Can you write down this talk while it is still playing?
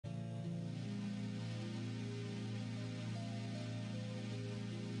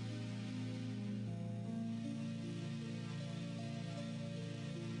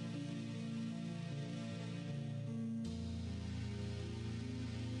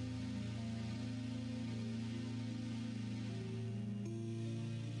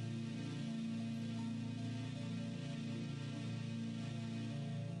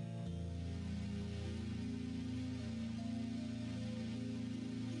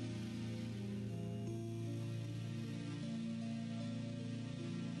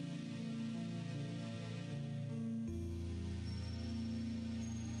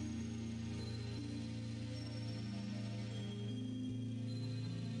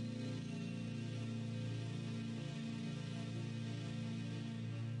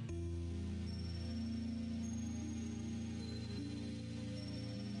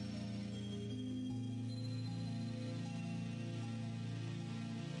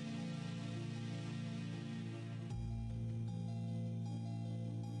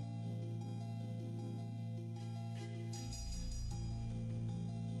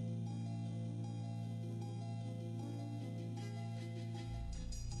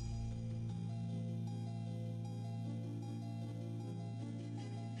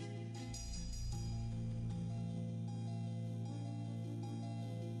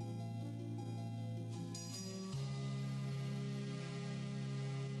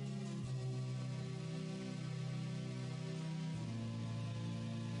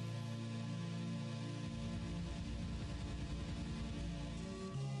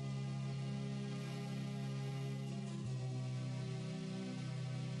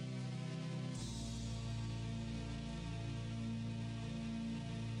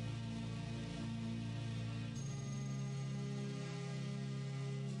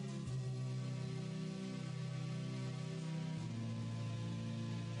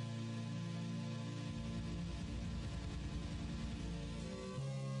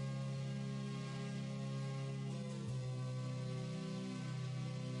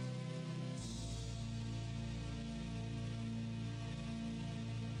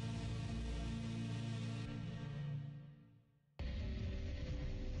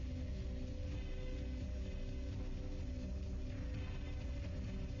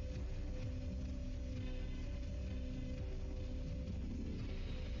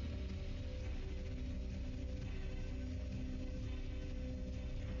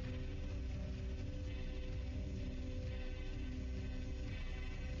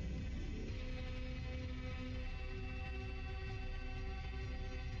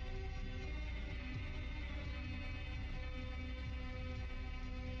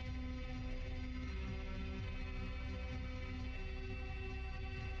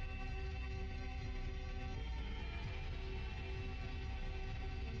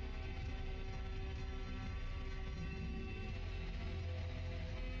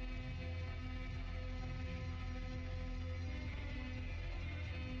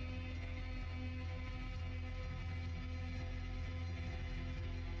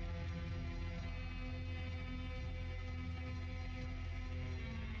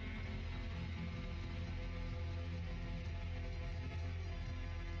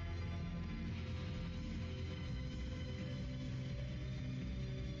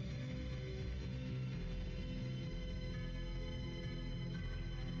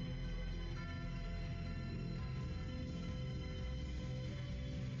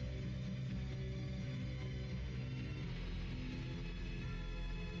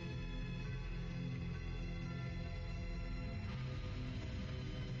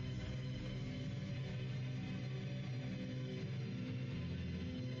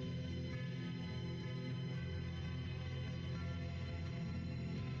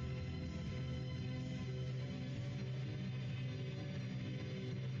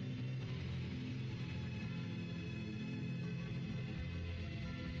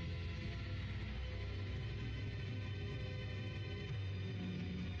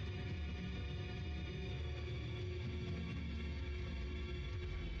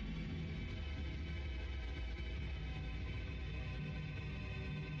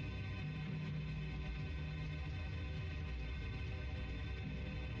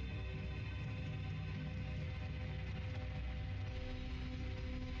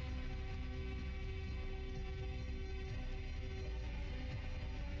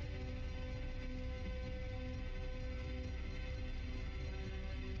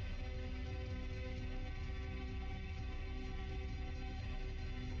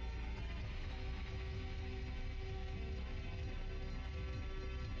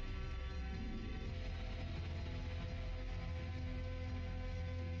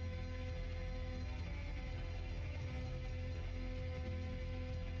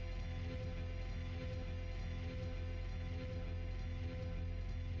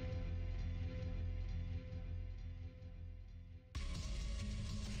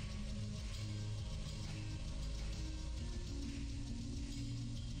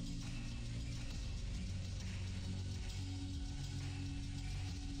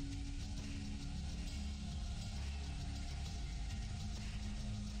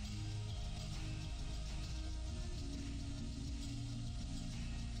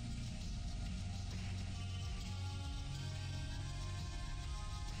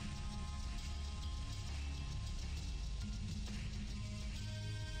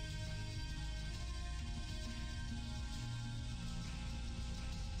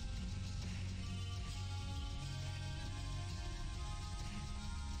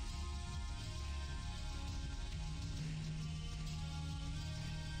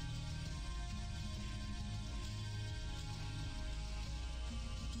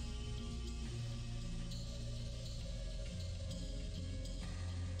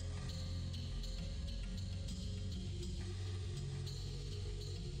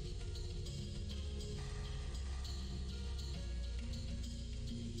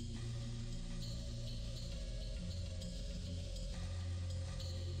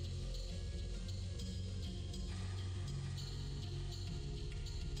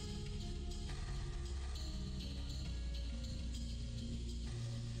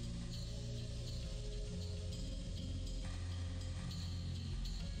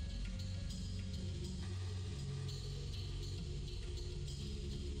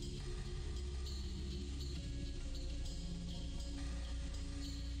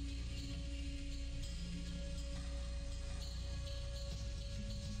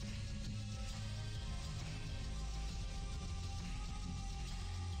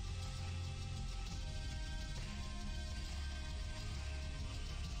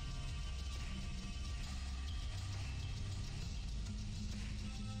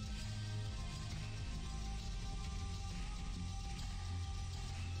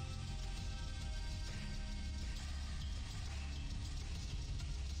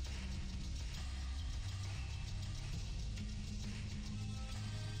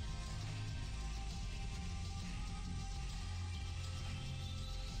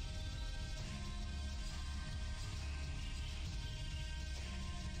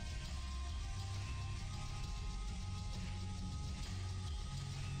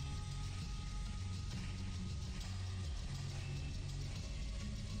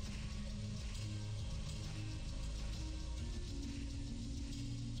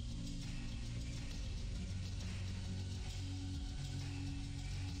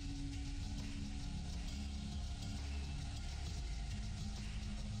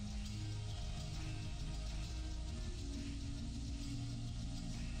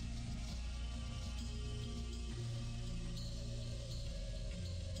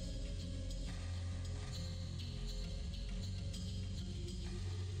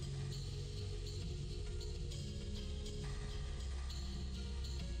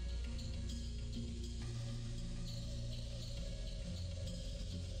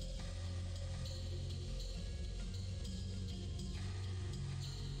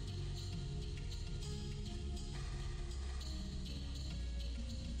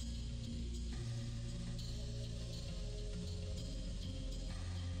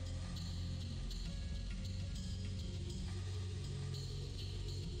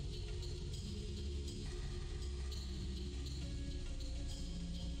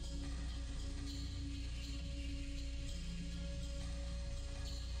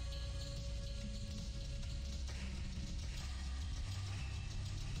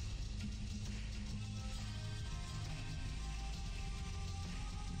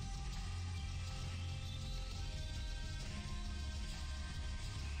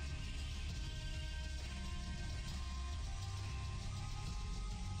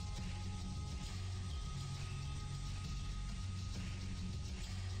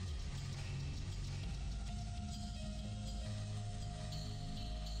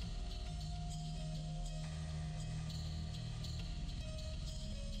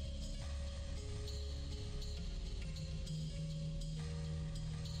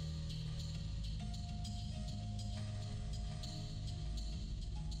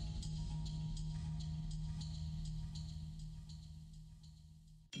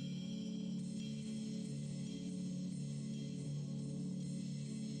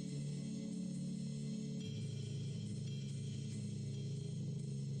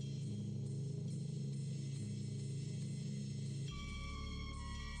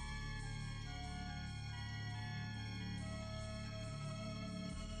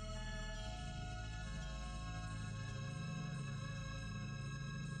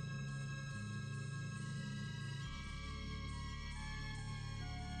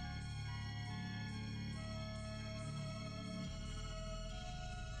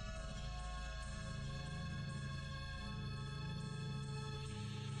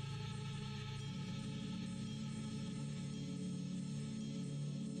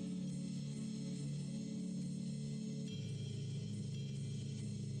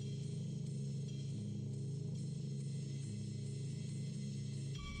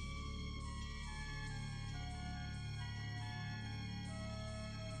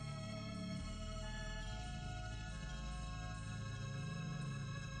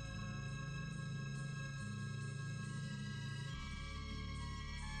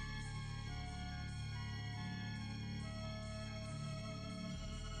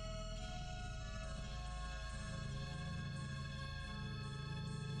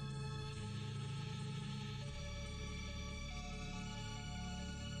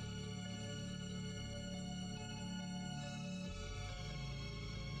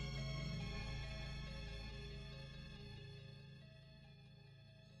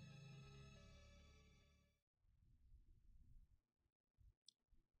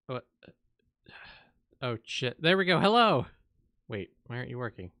What? Oh, shit. There we go. Hello! Wait, why aren't you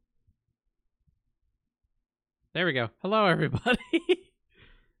working? There we go. Hello, everybody!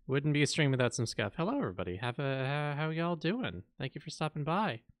 Wouldn't be a stream without some scuff. Hello, everybody. How y'all doing? Thank you for stopping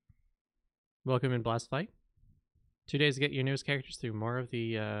by. Welcome in Blast Fight. 2 days to get your newest characters through more of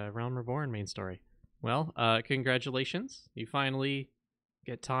the Realm Reborn main story. Well, congratulations. You finally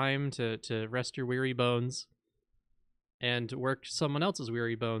get time to rest your weary bones and work someone else's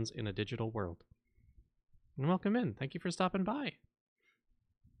weary bones in a digital world. And welcome in. Thank you for stopping by.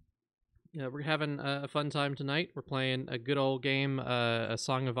 Yeah, we're having a fun time tonight. We're playing a good old game, A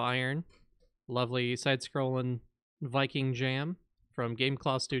Song of Iron. Lovely side-scrolling Viking jam from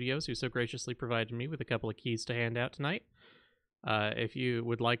GameClaw Studios, who so graciously provided me with a couple of keys to hand out tonight. If you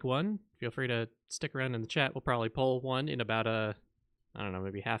would like one, feel free to stick around in the chat. We'll probably poll one in about I don't know,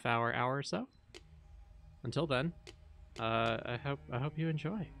 maybe half hour or so. Until then, I hope you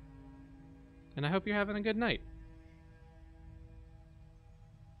enjoy. And I hope you're having a good night.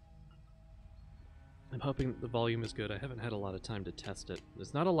 I'm hoping the volume is good. I haven't had a lot of time to test it.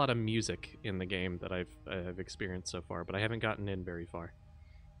 There's not a lot of music in the game that I've experienced so far, but I haven't gotten in very far.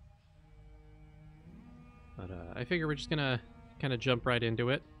 But I figure we're just gonna kind of jump right into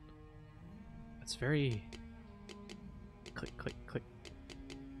it. It's very click, click, click.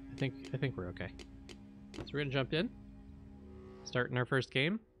 I think we're okay. So we're gonna jump in. Starting our first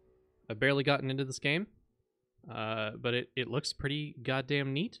game. I've barely gotten into this game, but it looks pretty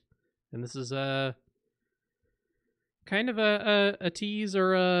goddamn neat. And this is kind of a tease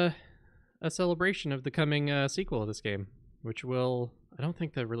or a celebration of the coming sequel of this game, which will... I don't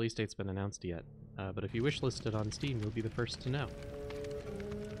think the release date's been announced yet, but if you wishlist it on Steam, you'll be the first to know.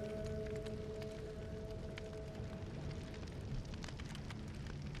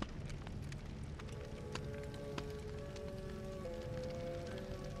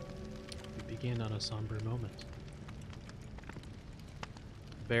 We begin on a somber moment.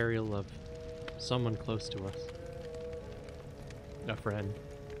 Burial of someone close to us. A friend,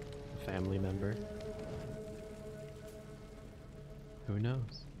 a family member. Who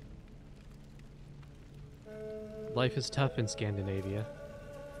knows? Life is tough in Scandinavia.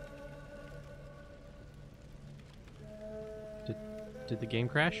 Did the game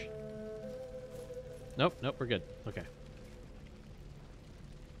crash? Nope, we're good. Okay.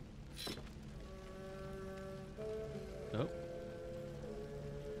 Nope.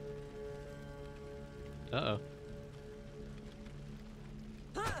 Uh-oh.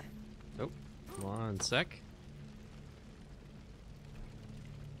 Nope. One sec.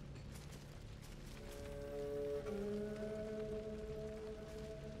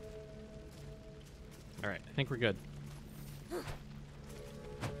 Alright, I think we're good.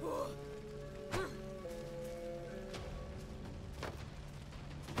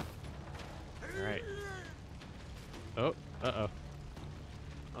 Alright. Oh, uh-oh.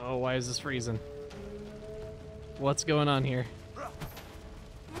 Oh, why is this freezing? What's going on here?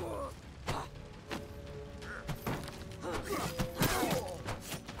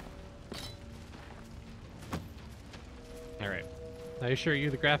 Alright. I assure you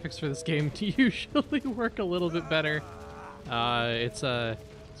the graphics for this game usually work a little bit better. It's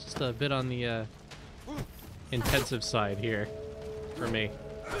just a bit on the intensive side here for me.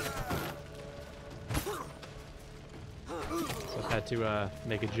 So I've had to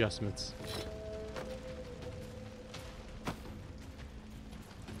make adjustments.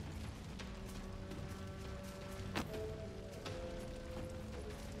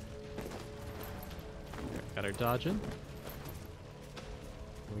 Got our dodging.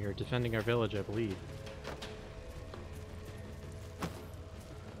 We are defending our village, I believe.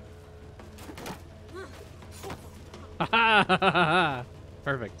 Ha ha ha ha!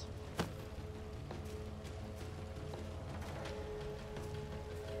 Perfect.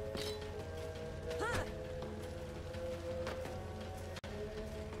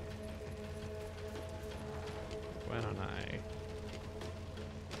 Why don't I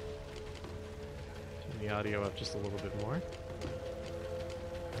turn the audio up just a little bit more?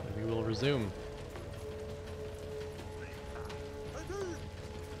 We will resume.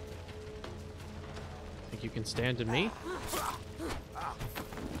 Think you can stand to me?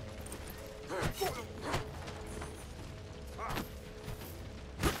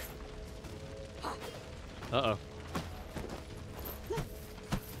 Uh-oh.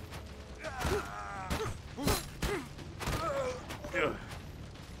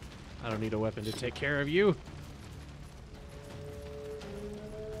 I don't need a weapon to take care of you.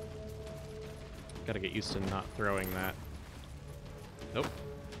 Gotta get used to not throwing that. Nope.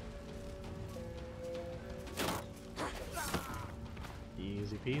 Easy.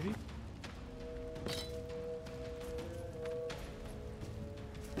 Easy peasy.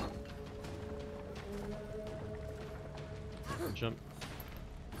 Jump.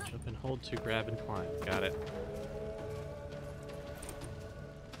 Jump and hold to grab and climb. Got it.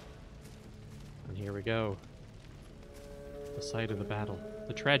 And here we go. The site of the battle.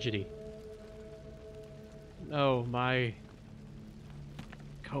 The tragedy. No, my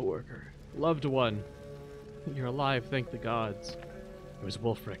co-worker. Loved one. You're alive, thank the gods. It was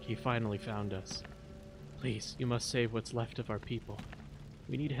Wulfric. He finally found us. Please, you must save what's left of our people.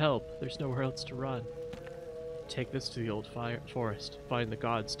 We need help. There's nowhere else to run. Take this to the old forest. Find the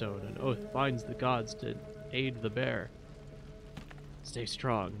Godstone. An oath binds the gods to aid the bear. Stay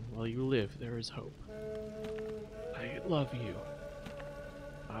strong. While you live, there is hope. I love you.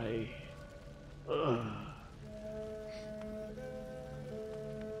 I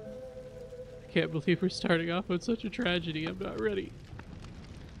can't believe we're starting off with such a tragedy. I'm not ready.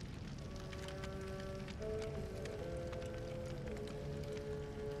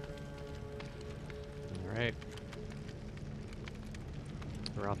 Alright.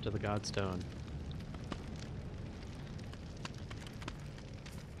 We're off to the Godstone.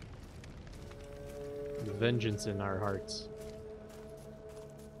 Vengeance in our hearts.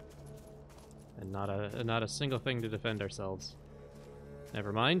 And not a single thing to defend ourselves.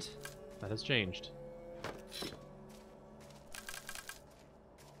 Never mind. That has changed.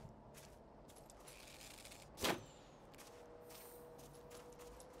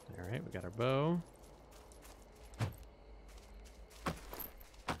 Alright, we got our bow.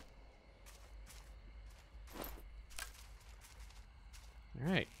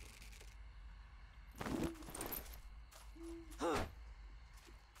 Alright.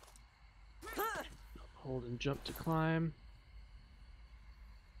 Hold and jump to climb.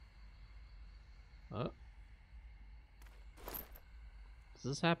 Oh. Does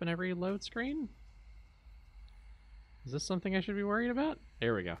this happen every load screen? Is this something I should be worried about?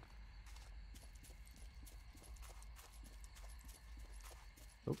 There we go.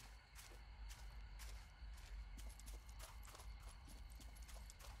 Oh.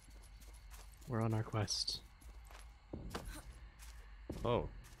 We're on our quest. Oh.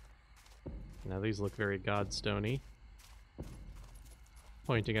 Now these look very Godstone-y.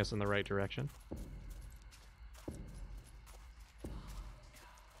 Pointing us in the right direction.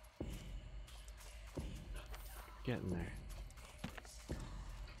 Getting there.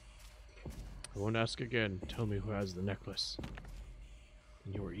 I won't ask again. Tell me who has the necklace.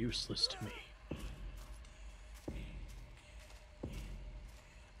 And you are useless to me.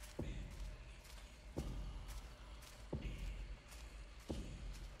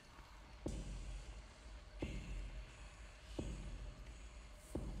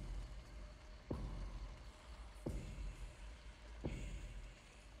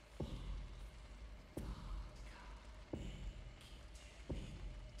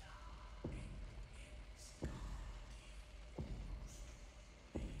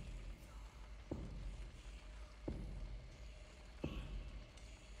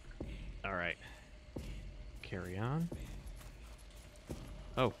 Alright. Carry on.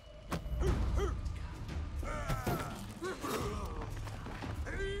 Oh.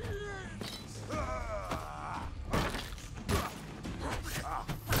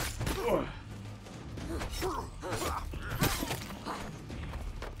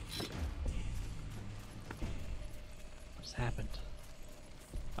 What's happened?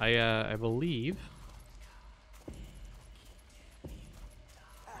 I believe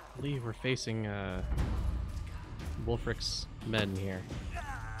we're facing Wulfric's men here.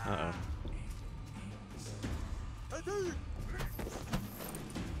 Uh-oh.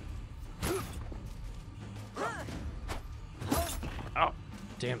 Oh,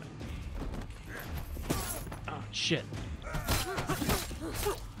 damn it. Oh, shit.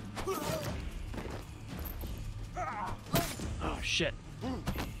 Oh, shit.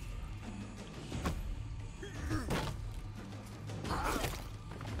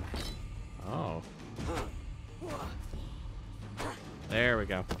 Oh. There we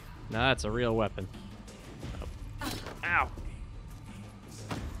go. Now that's a real weapon. Oh. Ow!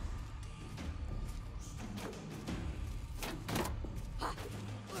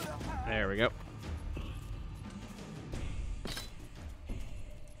 There we go.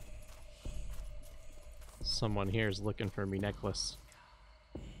 Someone here is looking for me necklace.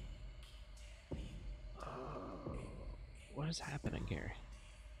 What is happening here?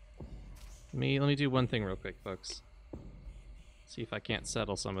 Let me do one thing real quick, folks. See if I can't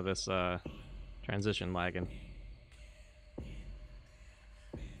settle some of this transition lagging.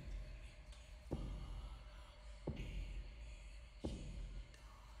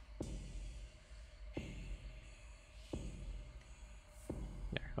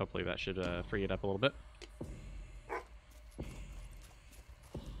 Hopefully that should free it up a little bit.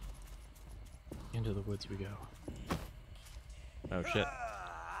 Into the woods we go. Oh shit.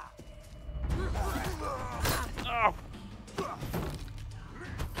 Oh!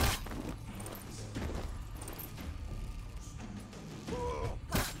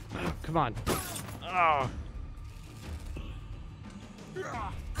 Oh, come on. Oh!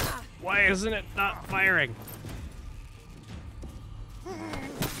 Why isn't it not firing?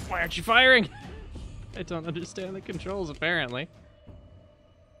 Why aren't you firing? I don't understand the controls, apparently.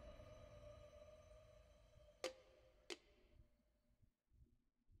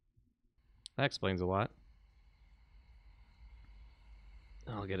 That explains a lot.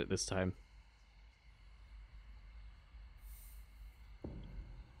 I'll get it this time.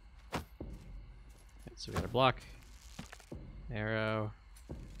 Okay, so we got a block. Arrow.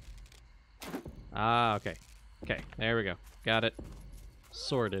 Ah, okay. Okay, there we go. Got it.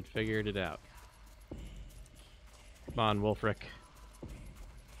 Sorted. Figured it out. Come on, Wolfric.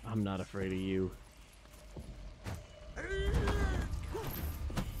 I'm not afraid of you. There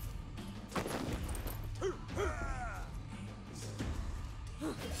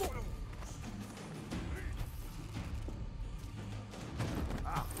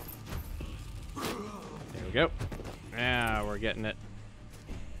we go. Yeah, we're getting it.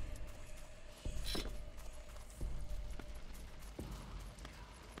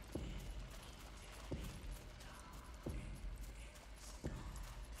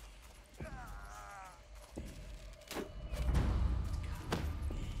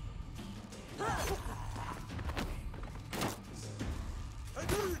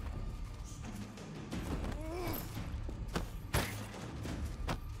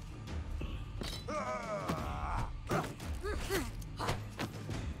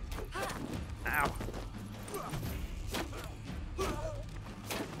 Ow.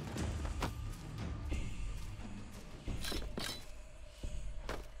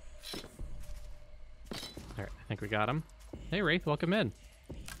 Alright, I think we got him. Hey, Wraith, welcome in.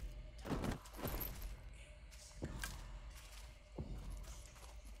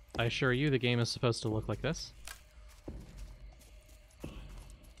 I assure you the game is supposed to look like this.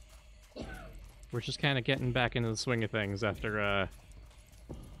 We're just kind of getting back into the swing of things after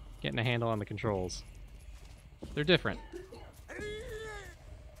getting a handle on the controls. They're different.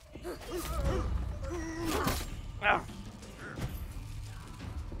 Ah.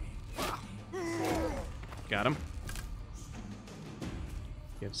 Got him.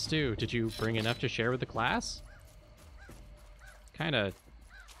 You have stew. Did you bring enough to share with the class? Kind of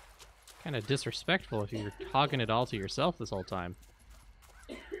disrespectful if you're hogging it all to yourself this whole time.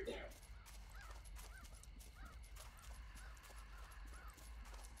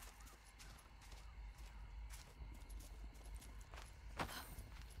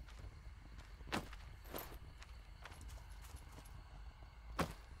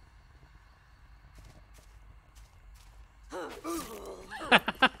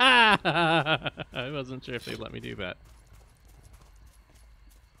 I wasn't sure if they'd let me do that.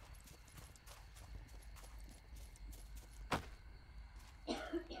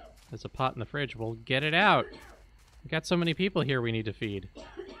 There's a pot in the fridge. We'll get it out. We got so many people here we need to feed.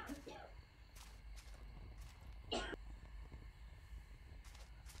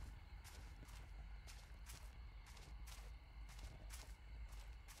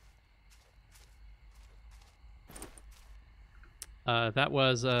 That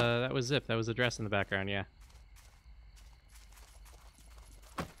was Zip. That was the dress in the background, yeah.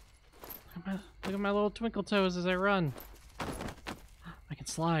 Look at my little twinkle toes as I run. I can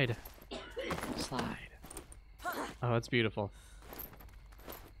slide. Slide. Oh, it's beautiful.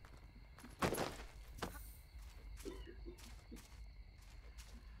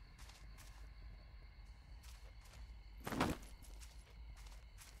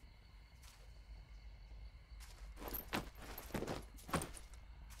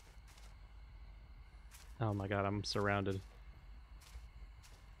 Oh my god, I'm surrounded.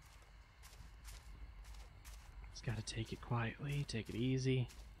 Just gotta take it quietly, take it easy.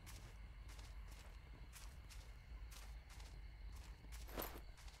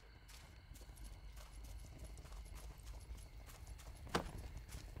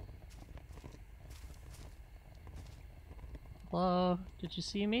 Hello? Did you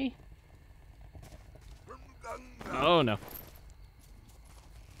see me? Oh no.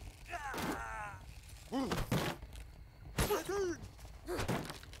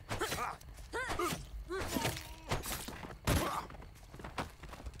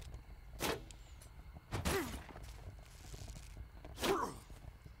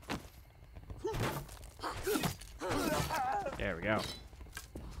 There we go.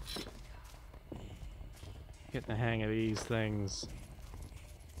 Getting the hang of these things.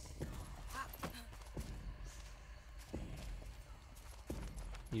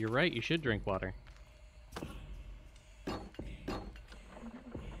 You're right, you should drink water.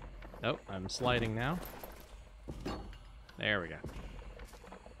 Oh, I'm sliding now. There we go.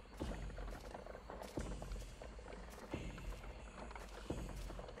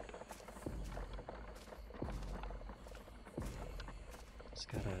 Just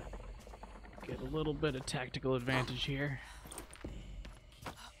gotta get a little bit of tactical advantage here.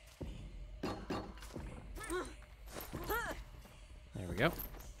 There we go.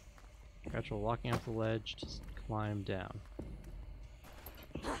 Gradual walking off the ledge, just climb down.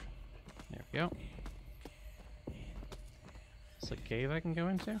 There we go. Is it a cave I can go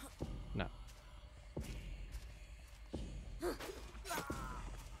into? No. I'm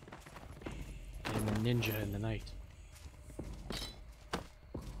a ninja in the night.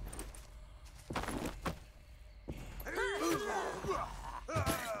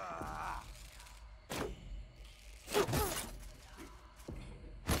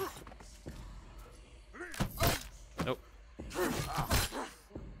 Nope.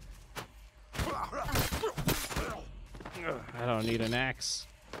 I don't need an axe.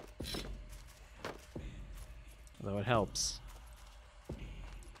 Although it helps.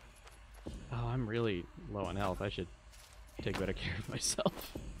 Oh, I'm really low on health. I should take better care of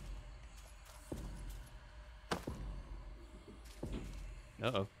myself.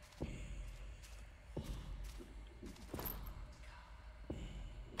 Uh-oh.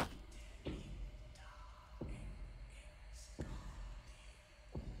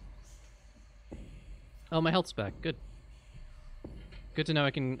 Oh, my health's back. Good. Good to know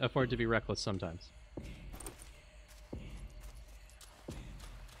I can afford to be reckless sometimes.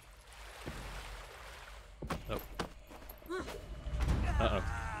 Oh. Uh-oh.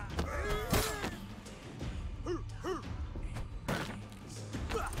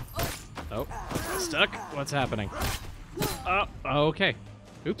 Oh. Stuck? What's happening? Oh, okay.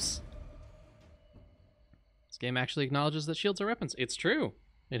 Oops. This game actually acknowledges that shields are weapons. It's true.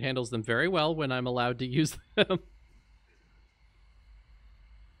 It handles them very well when I'm allowed to use them.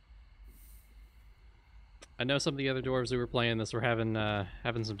 I know some of the other dwarves who were playing this were having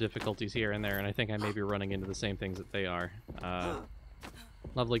some difficulties here and there, and I think I may be running into the same things that they are.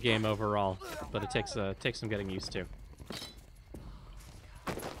 Lovely game overall, but it takes some getting used to.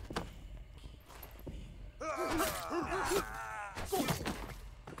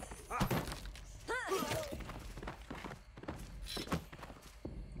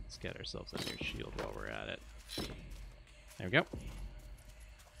 Let's get ourselves a new shield while we're at it. There we go.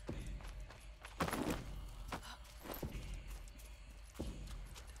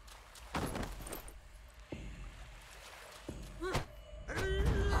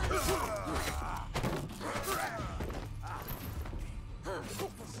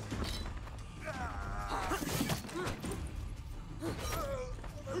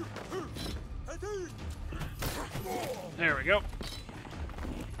 There we go.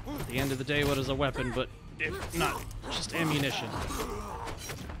 At the end of the day, what is a weapon but if not just ammunition?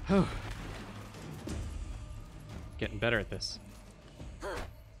 Getting better at this.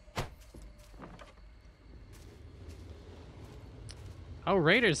 Oh,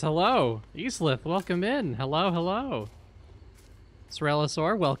 Raiders, hello. Eastlith, welcome in. Hello, hello.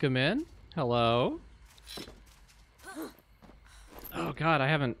 Srelasaur, welcome in. Hello. Oh god, I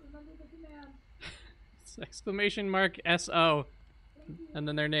haven't... Exclamation mark S-O. And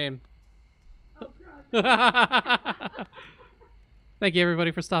then their name. Thank you everybody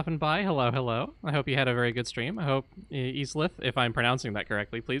for stopping by. Hello, hello. I hope you had a very good stream. I hope Eastlith, if I'm pronouncing that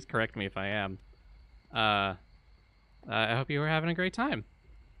correctly, please correct me if I am. I hope you were having a great time.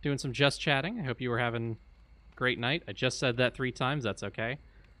 Doing some just chatting. I hope you were having a great night. I just said that 3 times. That's okay.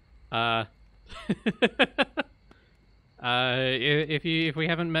 If we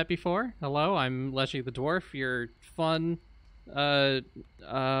haven't met before, hello, I'm Leshii the Dwarf, your fun,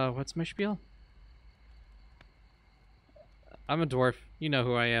 what's my spiel? I'm a dwarf. You know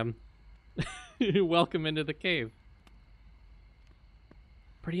who I am. Welcome into the cave.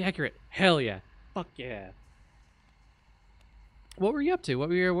 Pretty accurate. Hell yeah. Fuck yeah. What were you up to? What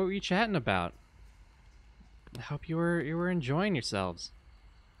were you chatting about? I hope you were enjoying yourselves.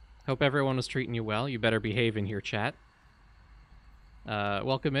 Hope everyone was treating you well. You better behave in here, chat.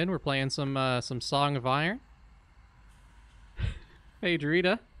 Welcome in. We're playing some Song of Iron. Hey,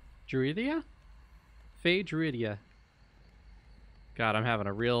 Druida. Druidia? Faye Druidia. God, I'm having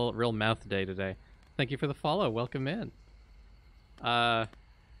a real mouth day today. Thank you for the follow. Welcome in.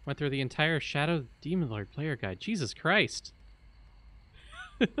 Went through the entire Shadow Demon Lord player guide. Jesus Christ.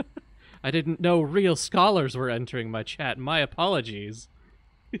 I didn't know real scholars were entering my chat. My apologies.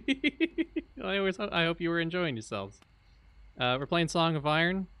 I hope you were enjoying yourselves. We're playing Song of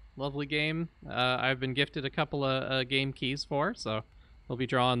Iron. Lovely game. I've been gifted a couple of game keys for, so we'll be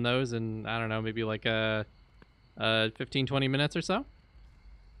drawing those in, I don't know, maybe like 15, 20 minutes or so.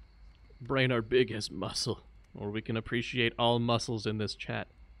 Brain our biggest muscle, or we can appreciate all muscles in this chat.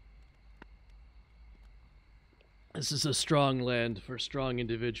 This is a strong land for strong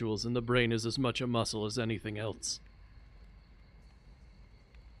individuals, and the brain is as much a muscle as anything else.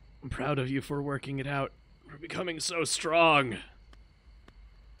 I'm proud of you for working it out. We're becoming so strong.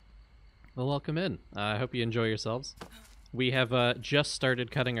 Well, welcome in. I hope you enjoy yourselves. We have just started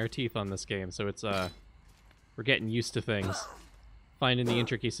cutting our teeth on this game, so it's we're getting used to things. Finding the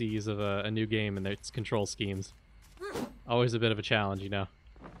intricacies of a new game and its control schemes. Always a bit of a challenge, you know.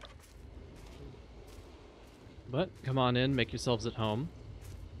 But come on in, make yourselves at home.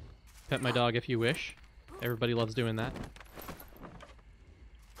 Pet my dog if you wish. Everybody loves doing that.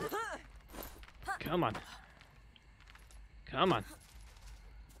 Come on. Come on.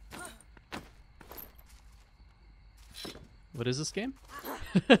 What is this game?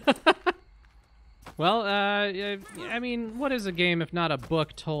 Well, I mean, what is a game if not a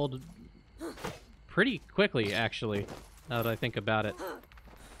book told pretty quickly, actually, now that I think about it.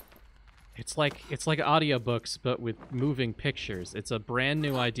 It's like audiobooks, but with moving pictures. It's a brand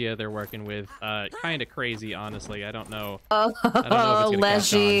new idea they're working with. Kind of crazy, honestly. I don't know. Oh,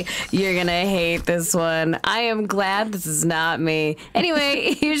 Leshii, you're gonna hate this one. I am glad this is not me.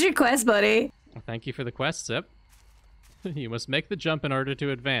 Anyway, here's your quest, buddy. Well, thank you for the quest, Zip. You must make the jump in order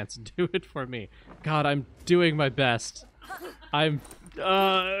to advance. Do it for me. God, I'm doing my best. There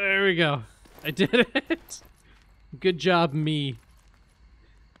we go. I did it. Good job, me.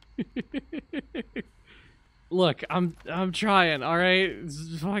 Look, I'm trying, all right?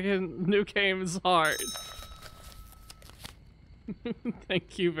 This fucking new game is hard.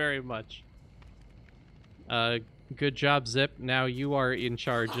 Thank you very much. Good job, Zip. Now you are in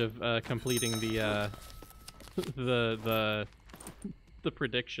charge of completing the the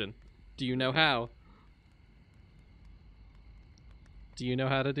prediction. Do you know how? Do you know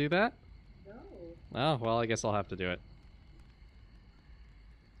how to do that? No. Oh, well, I guess I'll have to do it.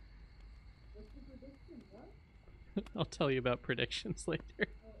 What's the prediction? What? I'll tell you about predictions later. Oh,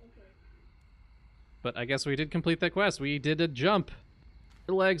 okay. But I guess we did complete that quest. We did a jump.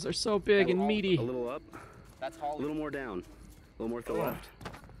 Your legs are so big and meaty. A little up. That's Hollywood. A little more down. A little more to the left.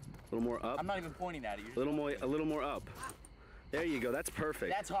 A little more up. I'm not even pointing at it. A little more up. There you go. That's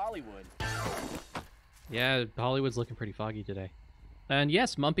perfect. That's Hollywood. Yeah, Hollywood's looking pretty foggy today. And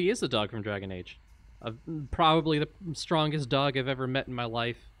yes, Mumpy is the dog from Dragon Age. Probably the strongest dog I've ever met in my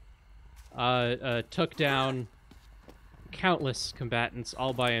life. Took down countless combatants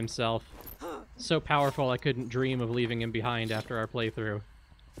all by himself. So powerful I couldn't dream of leaving him behind after our playthrough.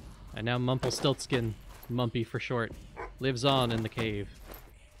 And now Mumpelstiltskin, Mumpy for short, lives on in the cave.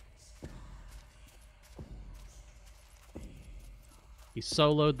 He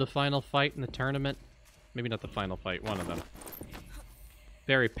soloed the final fight in the tournament. Maybe not the final fight, one of them.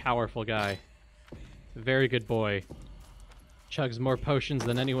 Very powerful guy. Very good boy. Chugs more potions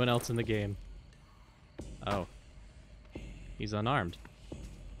than anyone else in the game. Oh. He's unarmed.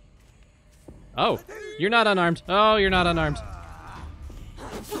 Oh! You're not unarmed! Oh, you're not unarmed!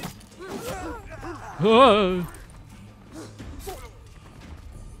 Whoa!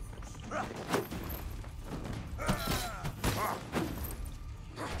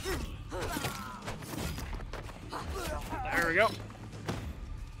 There we go.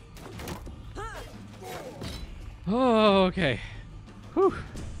 Oh, okay. Whew. All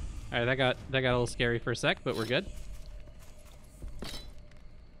right, that got a little scary for a sec, but we're good.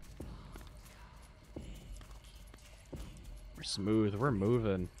 We're smooth. We're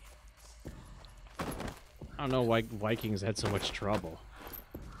moving. I don't know why Vikings had so much trouble.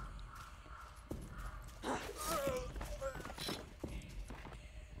 Are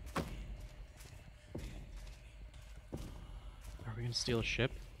we gonna steal a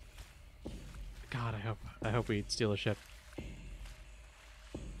ship? God, I hope we steal a ship.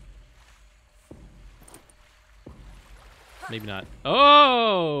 Maybe not.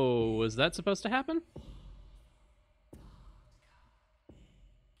 Oh, was that supposed to happen?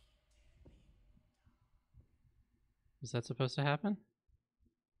 Was that supposed to happen?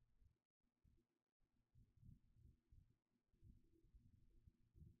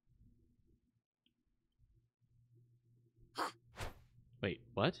 Wait,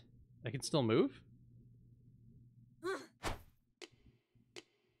 what? I can still move?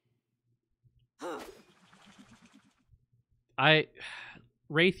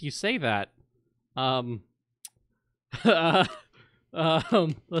 Wraith, you say that. Let's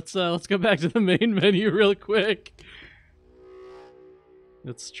go back to the main menu real quick.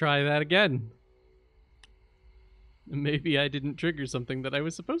 Let's try that again. Maybe I didn't trigger something that I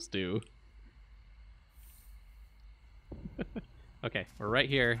was supposed to. Okay, we're right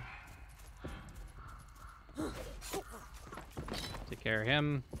here. Take care of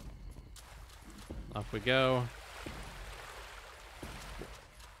him. Off we go.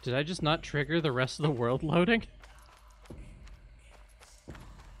 Did I just not trigger the rest of the world loading?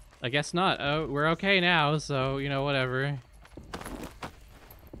 I guess not. Oh, we're okay now, so, you know, whatever.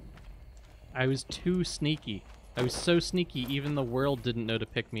 I was too sneaky. I was so sneaky, even the world didn't know to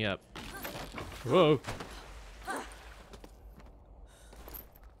pick me up. Whoa!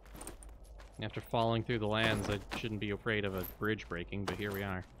 After falling through the lands, I shouldn't be afraid of a bridge breaking, but here we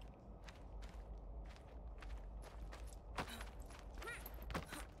are.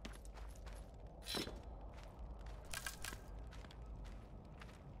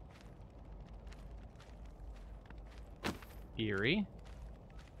 Eerie.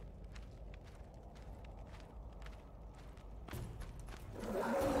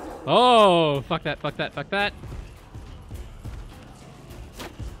 Oh, fuck that, fuck that, fuck that.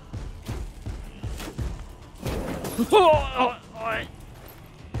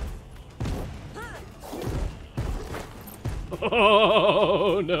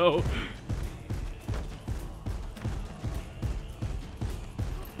 Oh, no.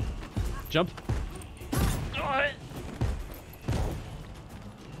 Jump.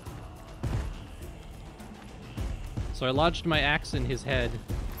 So I lodged my axe in his head.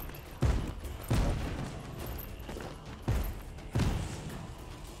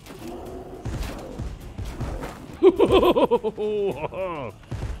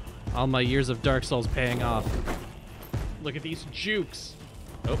 All my years of Dark Souls paying off. Look at these jukes.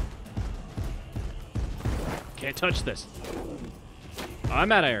 Oh. Can't touch this. Oh,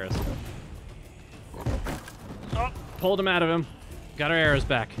 I'm out of arrows. Oh, pulled him out of him. Got our arrows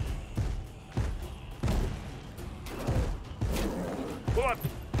back. What?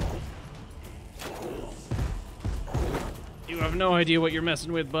 You have no idea what you're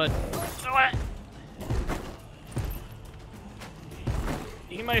messing with, bud. What?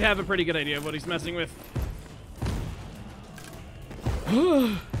 He might have a pretty good idea of what he's messing with.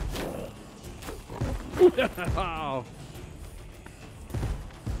 Oh.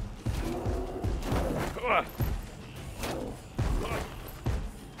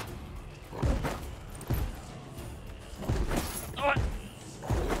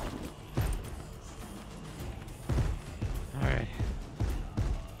 Alright.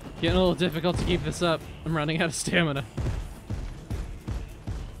 Getting a little difficult to keep this up. I'm running out of stamina.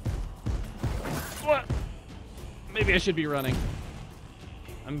 What? Maybe I should be running.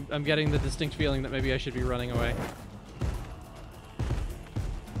 I'm getting the distinct feeling that maybe I should be running away.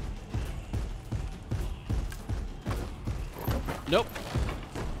 Nope.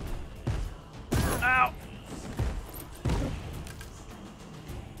 Ow!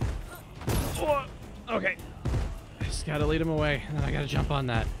 Oh, okay. I just gotta lead him away, and then I gotta jump on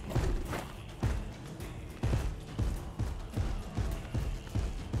that.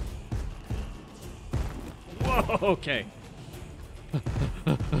 Whoa, okay.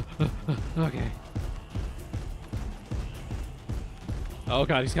 Okay. Oh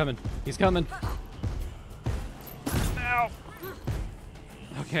god, he's coming. He's coming. Ow!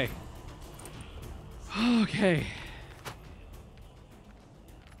 Okay. Okay.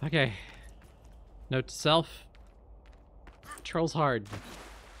 Okay. Note to self. Troll's hard.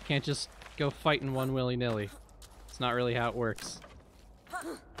 Can't just go fighting one willy-nilly. It's not really how it works.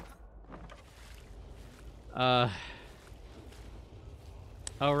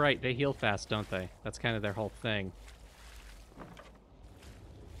 Oh right, they heal fast, don't they? That's kind of their whole thing.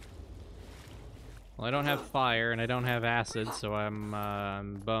 Well, I don't have fire and I don't have acid, so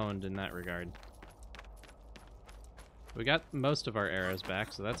I'm boned in that regard. We got most of our arrows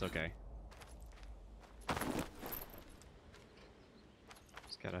back, so that's okay.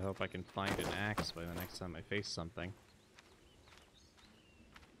 Just gotta hope I can find an axe by the next time I face something.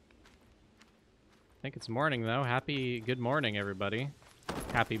 I think it's morning, though. Good morning, everybody.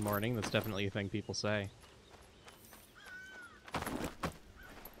 Happy morning, that's definitely a thing people say.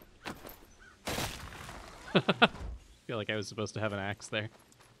 I feel like I was supposed to have an axe there.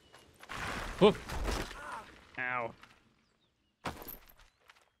 Whoop! Ow.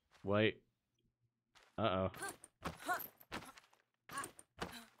 Wait. Uh-oh.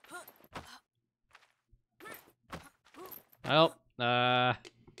 Well,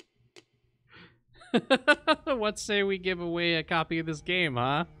 What say we give away a copy of this game,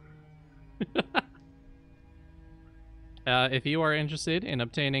 huh? If you are interested in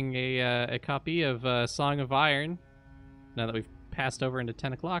obtaining a copy of Song of Iron, now that we've passed over into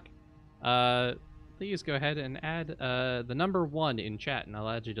 10 o'clock, please go ahead and add the number 1 in chat, and I'll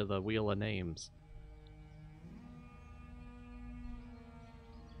add you to the wheel of names.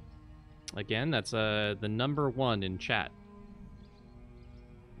 Again, that's the number 1 in chat.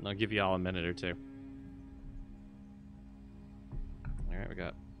 And I'll give you all a minute or two. Alright, we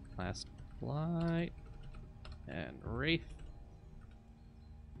got Last Flight and Wraith.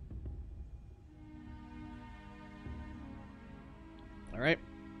 Alright.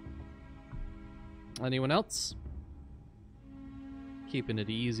 Anyone else? Keeping it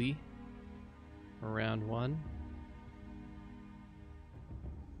easy for round 1.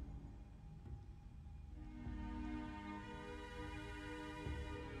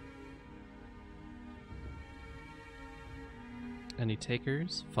 Any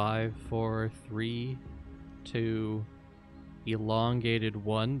takers? 5, 4, 3, 2, elongated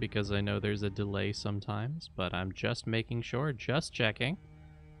 1, because I know there's a delay sometimes, but I'm just making sure, just checking.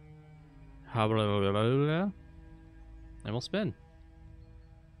 And we'll spin.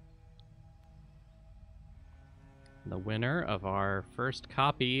 The winner of our first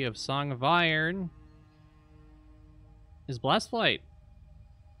copy of Song of Iron is Blast Flight.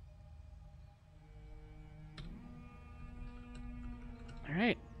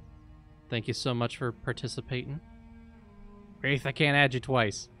 Alright. Thank you so much for participating. Wraith, I can't add you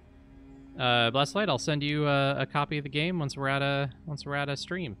twice. Blast Light, I'll send you a copy of the game once we're at a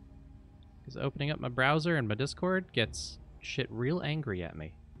stream. Because opening up my browser and my Discord gets shit real angry at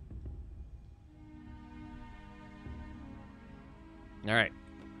me. Alright.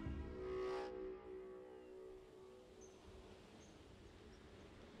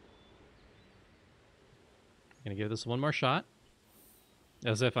 Gonna give this one more shot.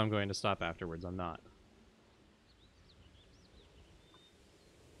 As if I'm going to stop afterwards. I'm not.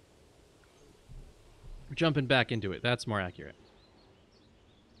 Jumping back into it. That's more accurate.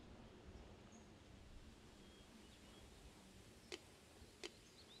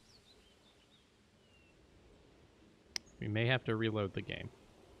 We may have to reload the game.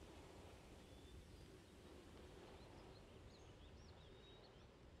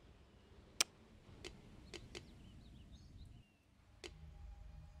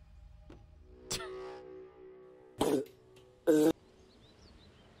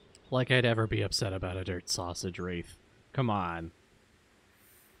 Like I'd ever be upset about a dirt sausage, Wraith. Come on.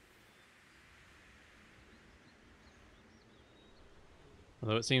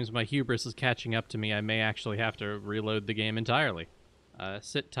 Although it seems my hubris is catching up to me, I may actually have to reload the game entirely.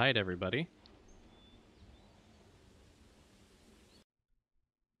 Sit tight, everybody.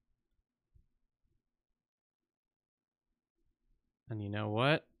 And you know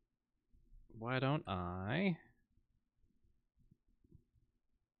what? Why don't I...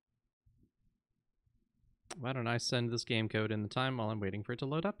 Why don't I send this game code in the time while I'm waiting for it to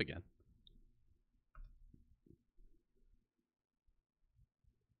load up again?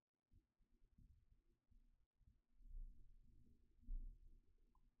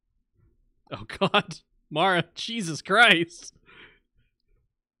 Oh God, Mara, Jesus Christ.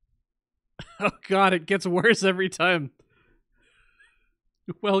 Oh God, it gets worse every time.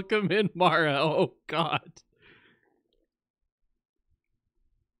 Welcome in, Mara. Oh God.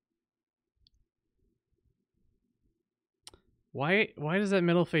 Why does that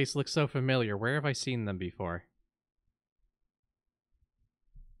middle face look so familiar? Where have I seen them before?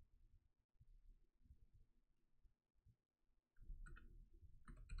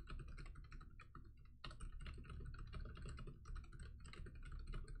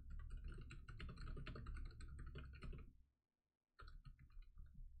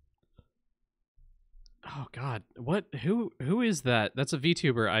 Oh God, what? Who is that? That's a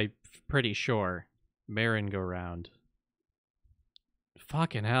VTuber, I'm pretty sure. Marin go round.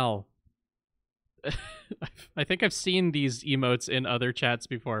 Fucking hell. I think I've seen these emotes in other chats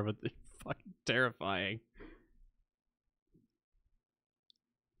before, but they're fucking terrifying.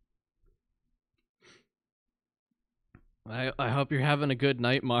 I hope you're having a good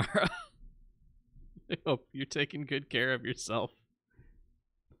night, Mara. I hope you're taking good care of yourself.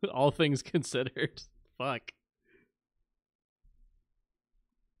 All things considered. Fuck.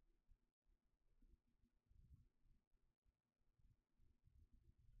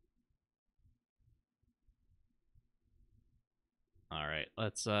 All right,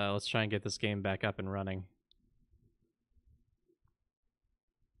 let's try and get this game back up and running.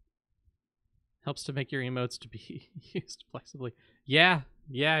 Helps to make your emotes to be used flexibly. Yeah,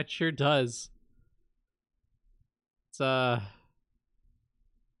 it sure does. It's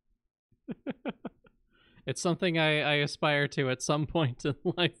it's something I aspire to at some point in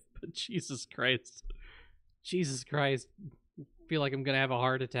life, but Jesus Christ. Jesus Christ. I feel like I'm gonna have a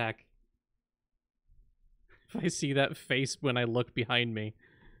heart attack. If I see that face when I look behind me.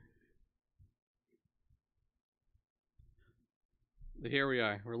 But here we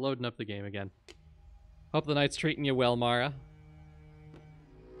are. We're loading up the game again. Hope the night's treating you well, Mara.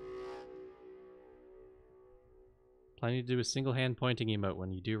 Planning to do a single hand pointing emote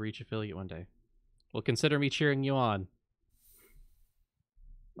when you do reach affiliate one day. Well, consider me cheering you on.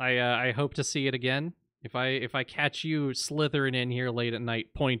 I hope to see it again. If I catch you slithering in here late at night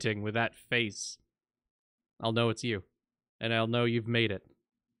pointing with that face, I'll know it's you. And I'll know you've made it.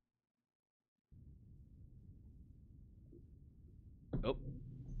 Oh.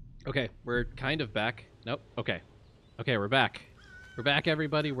 Okay, we're kind of back. Nope. Okay. Okay, we're back. We're back,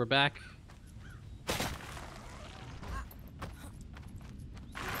 everybody. We're back.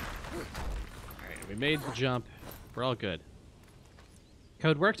 Alright, we made the jump. We're all good.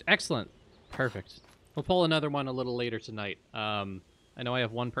 Code worked? Excellent. Perfect. We'll pull another one a little later tonight. I know I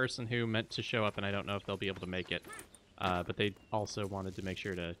have one person who meant to show up, and I don't know if they'll be able to make it. But they also wanted to make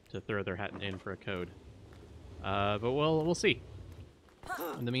sure to throw their hat in for a code. But we'll see.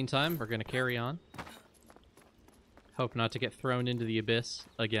 In the meantime, we're going to carry on. Hope not to get thrown into the abyss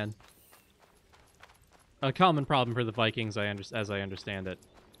again. A common problem for the Vikings, as I understand it.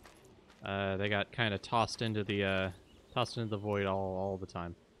 They got kind of tossed into the void all the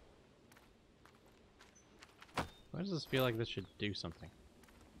time. Why does this feel like this should do something?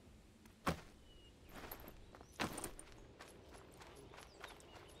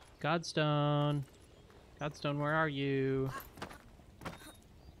 Godstone! Godstone, where are you?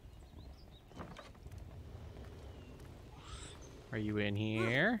 Are you in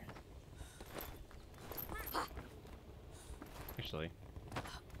here? Actually,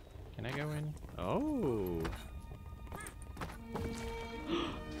 can I go in? Oh!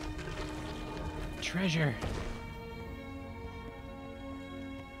 Treasure!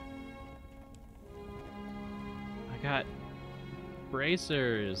 I got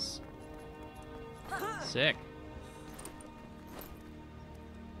bracers. Sick.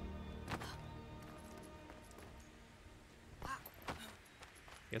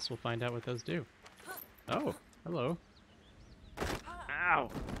 Guess we'll find out what those do. Oh, hello. Ow.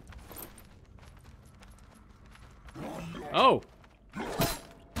 Oh.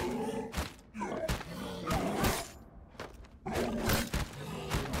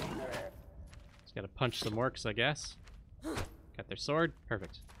 Just gotta punch some orcs, I guess. Got their sword.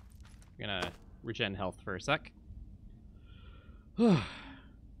 Perfect. We're gonna regen health for a sec.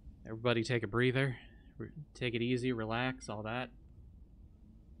 Everybody take a breather. Take it easy, relax, all that.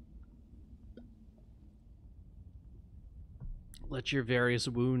 Let your various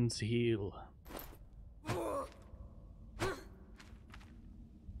wounds heal.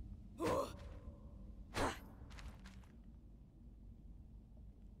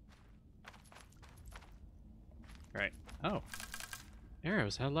 Right. Oh.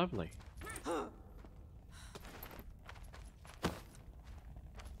 Arrows, how lovely.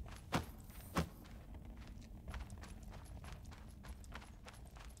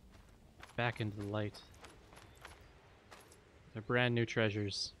 Back into the light. They're brand new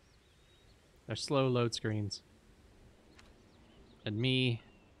treasures. They're slow load screens. And me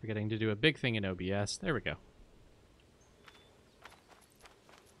forgetting to do a big thing in OBS. There we go.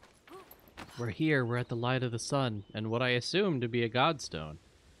 We're here, we're at the light of the sun, and what I assume to be a godstone.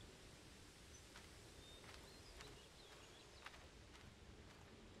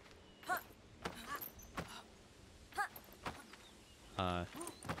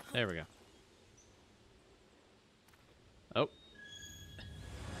 There we go. Oh.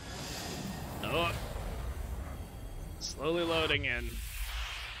 Oh. Slowly loading in.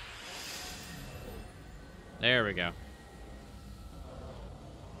 There we go.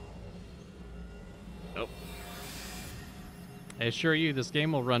 Oh. I assure you, this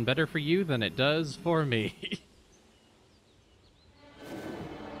game will run better for you than it does for me.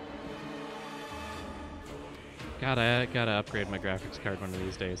 Gotta upgrade my graphics card one of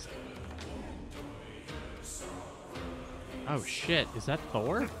these days. Oh shit, is that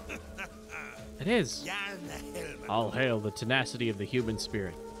Thor? It is! All hail the tenacity of the human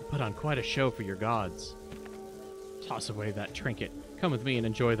spirit. You put on quite a show for your gods. Toss away that trinket. Come with me and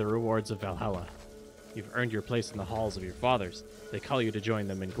enjoy the rewards of Valhalla. You've earned your place in the halls of your fathers. They call you to join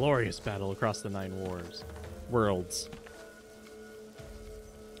them in glorious battle across the 9 worlds.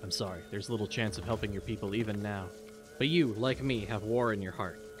 I'm sorry, there's little chance of helping your people even now. But you, like me, have war in your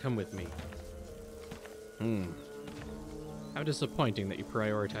heart. Come with me. How disappointing that your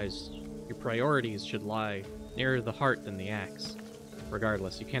priorities should lie nearer the heart than the axe.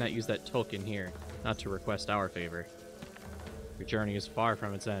 Regardless, you cannot use that token here, not to request our favor. Your journey is far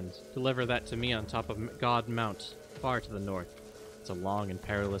from its end. Deliver that to me on top of God Mount, far to the north. It's a long and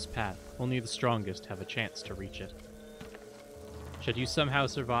perilous path. Only the strongest have a chance to reach it. Should you somehow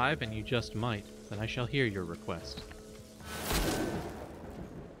survive, and you just might, then I shall hear your request.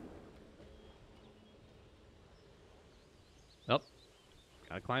 Oh,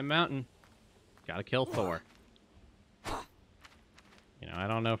 gotta climb a mountain. Gotta kill Thor. You know, I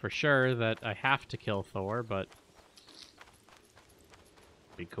don't know for sure that I have to kill Thor, but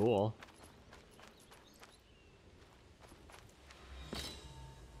be cool.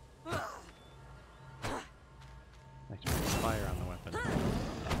 Nice fire on the weapon.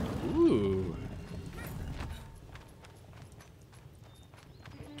 Ooh.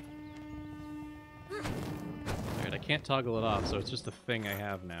 Alright, I can't toggle it off, so it's just a thing I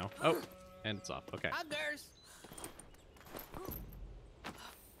have now. Oh, and it's off. Okay. Others.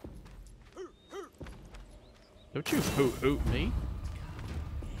 Don't you hoot me.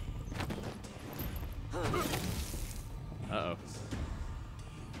 Uh-oh.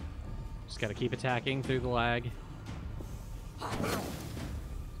 Just gotta keep attacking through the lag. Oh,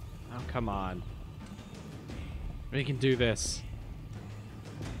 come on. We can do this.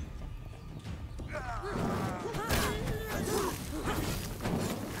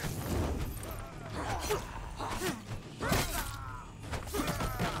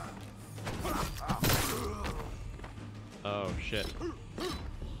 Oh, shit.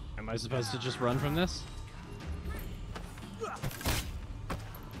 Am I supposed to just run from this?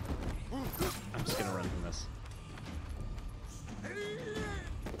 I'm just gonna run from this.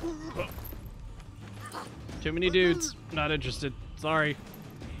 Oh. Too many dudes. Not interested. Sorry.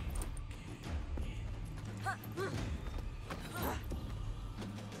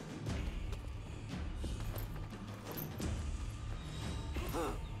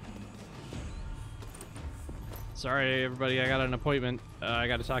 Sorry, everybody. I got an appointment. I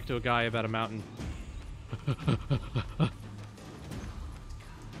got to talk to a guy about a mountain.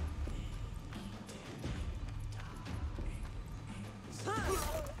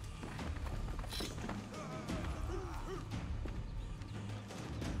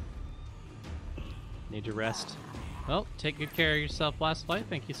 Need to rest. Well, take good care of yourself last flight.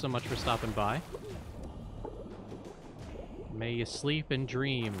 Thank you so much for stopping by. May you sleep and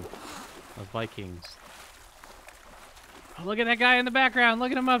dream of Vikings. Oh, look at that guy in the background.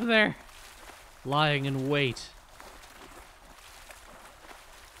 Look at him up there. Lying in wait.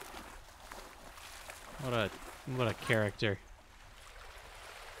 What a character.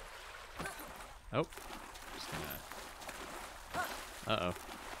 Oh. Just gonna... Uh-oh.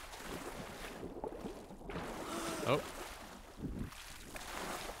 Oh.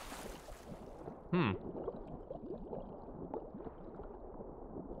 Hmm.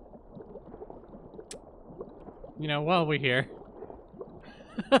 You know, while we're here.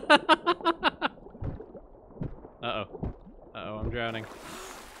 Uh-oh. Uh-oh, I'm drowning.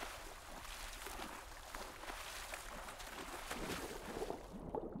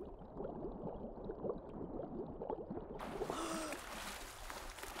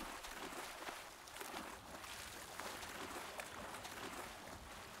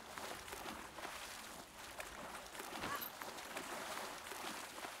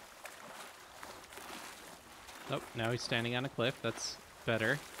 Oh, now he's standing on a cliff. That's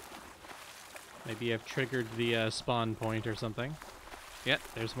better. Maybe I've triggered the spawn point or something. Yep,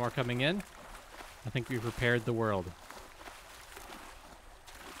 there's more coming in. I think we've repaired the world.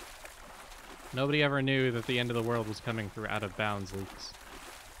 Nobody ever knew that the end of the world was coming through out-of-bounds leaks.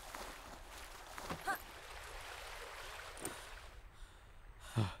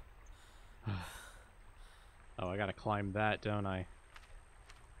 Oh, I gotta climb that, don't I?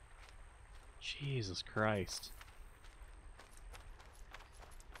 Jesus Christ.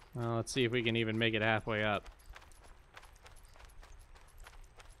 Well, let's see if we can even make it halfway up.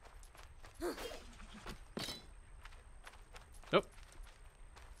 Oh.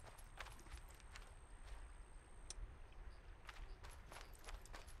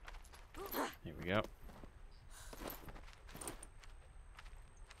 Here we go.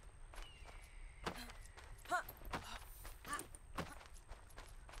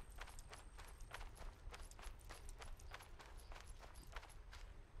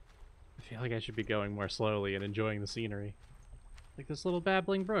 I feel like I should be going more slowly and enjoying the scenery. Like this little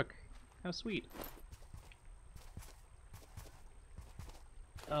babbling brook. How sweet.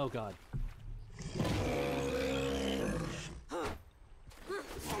 Oh god.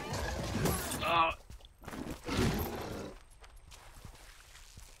 Oh.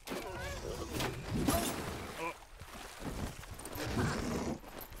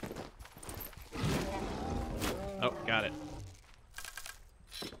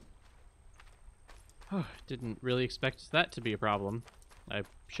 Didn't really expect that to be a problem. I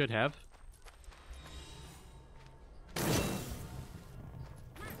should have.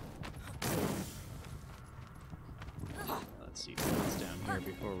 Let's see what's down here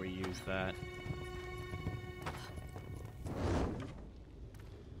before we use that.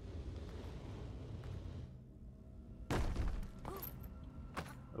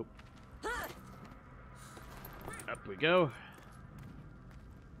 Oh. Up we go.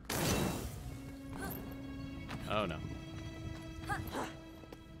 Oh no.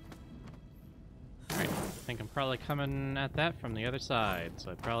 Alright, I think I'm probably coming at that from the other side,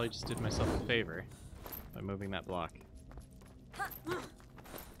 so I probably just did myself a favor by moving that block.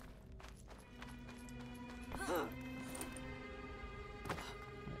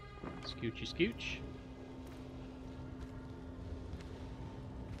 Scoochy scooch.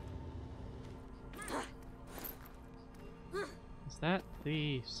 Is that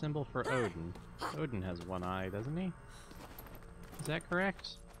the symbol for Odin? Odin has one eye, doesn't he? Is that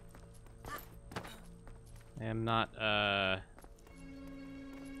correct? I am not,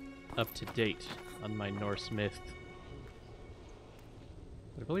 up to date on my Norse myth.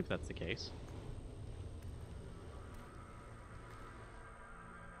 But I believe that's the case.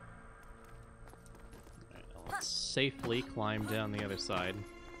 Alright, let's safely climb down the other side.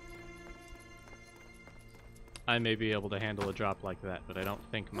 I may be able to handle a drop like that, but I don't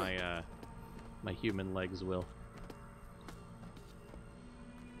think my, my human legs will.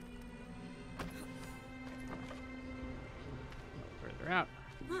 Further out.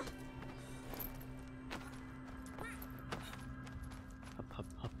 Up, up,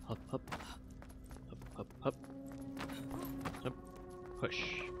 up, up, up. Up, up, up. Up. Push.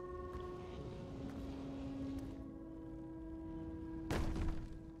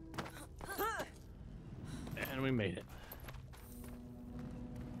 And we made it.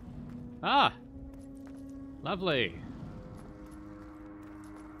 Ah! Lovely.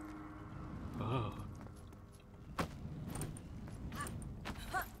 Oh.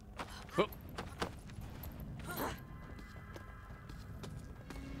 Oh.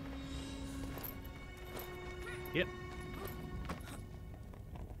 Yep.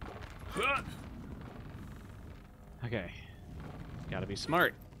 Okay. Gotta be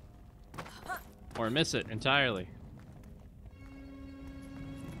smart. Or miss it entirely.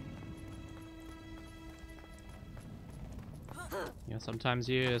 You know, sometimes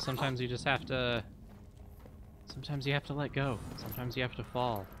you just have to. Sometimes you have to let go. Sometimes you have to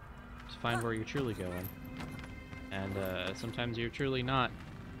fall to find where you're truly going. And sometimes you're truly not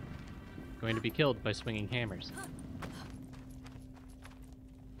going to be killed by swinging hammers.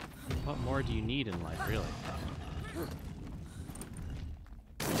 What more do you need in life, really?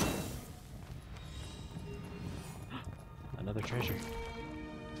 Another treasure.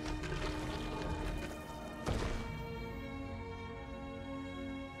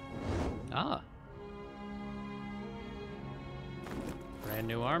 Ah. Brand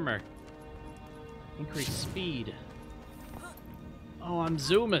new armor. Increased speed. Oh, I'm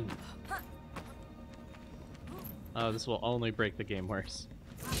zooming. Oh, this will only break the game worse.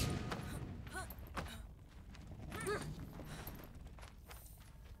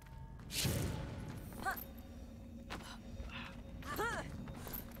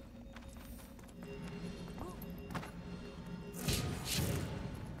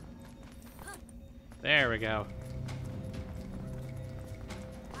 There we go.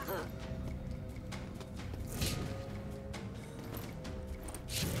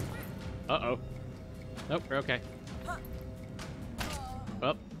 Uh-oh. Nope, we're okay.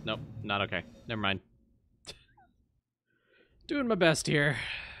 Oh, nope, not okay. Never mind. Doing my best here.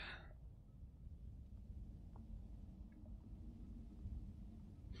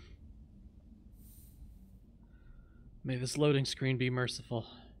 May this loading screen be merciful.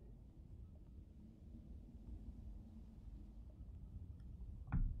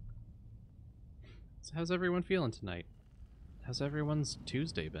 So how's everyone feeling tonight? How's everyone's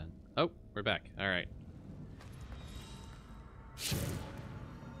Tuesday been? Oh, we're back. All right.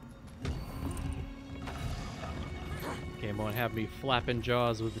 Game won't have me flapping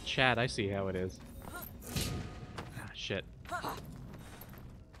jaws with the chat. I see how it is. Ah, shit.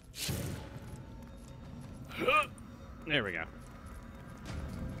 There we go.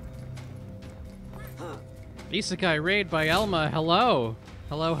 Isekai raid by Elma. Hello.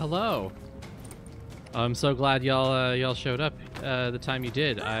 Hello, hello. I'm so glad y'all showed up the time you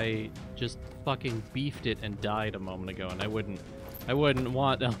did. I just fucking beefed it and died a moment ago, and I wouldn't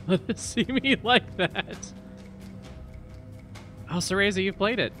want Elma to see me like that. Oh, Cereza, you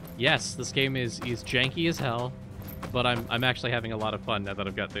played it. Yes, this game is janky as hell, but I'm actually having a lot of fun now that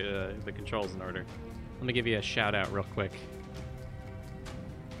I've got the controls in order. Let me give you a shout out real quick.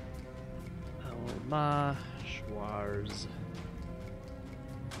 Elma Schwarz.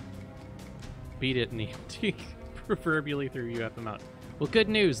 Beat it, Neantique. Proverbially threw UFM out. Well, good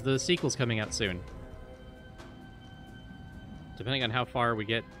news. The sequel's coming out soon. Depending on how far we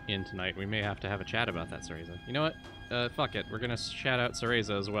get in tonight, we may have to have a chat about that, Cereza. You know what? Fuck it. We're gonna shout out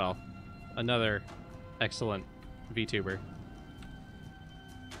Cereza as well. Another excellent VTuber.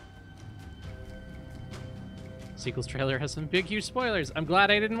 Sequel's trailer has some big, huge spoilers. I'm glad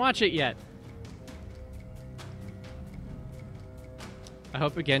I didn't watch it yet. I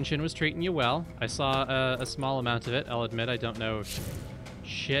hope Genshin was treating you well. I saw a small amount of it. I'll admit I don't know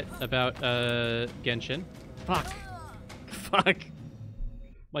shit about Genshin. Fuck. Fuck.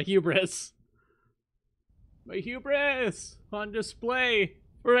 My hubris. My hubris on display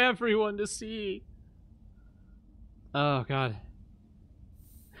for everyone to see. Oh, God.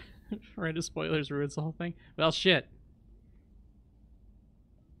 Horrendous spoilers ruins the whole thing. Well, shit.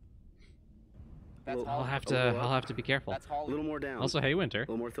 I'll have to be careful. A little more down. Also, hey, Winter. A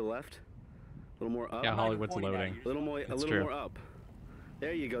little more to the left. A little more up. Yeah, Hollywood's loading. A little more up.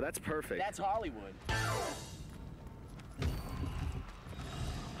 There you go. That's perfect. That's Hollywood.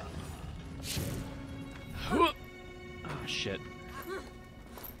 Oh, shit.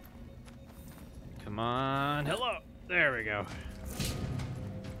 Come on. Hello. There we go.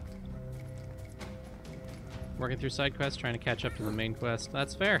 Working through side quests, trying to catch up to the main quest.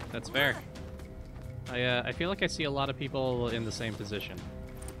 That's fair. That's fair. I feel like I see a lot of people in the same position.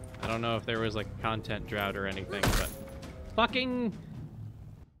 I don't know if there was like content drought or anything, but fucking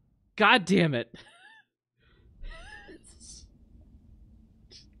God damn it.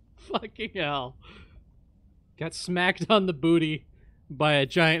 Fucking hell. Got smacked on the booty by a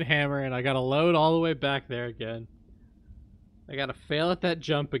giant hammer and I gotta load all the way back there again. I gotta fail at that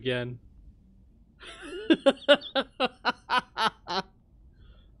jump again.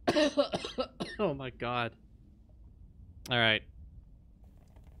 Oh my god. Alright.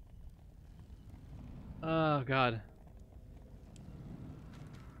 Oh god.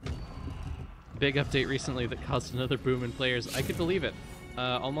 Big update recently that caused another boom in players. I could believe it.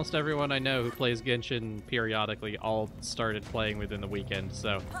 Almost everyone I know who plays Genshin periodically all started playing within the weekend,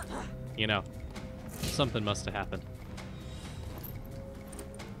 so, you know, something must have happened.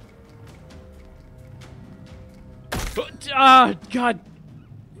 Ah, God.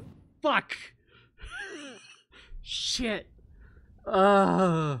 Fuck. Shit.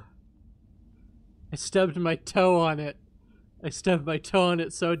 I stubbed my toe on it. I stubbed my toe on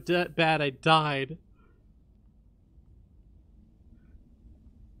it so bad I died.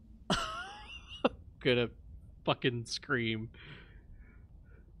 Gonna fucking scream.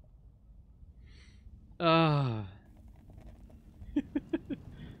 As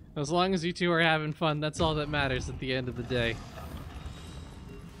long as you two are having fun, that's all that matters at the end of the day.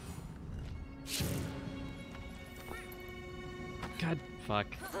 God, fuck.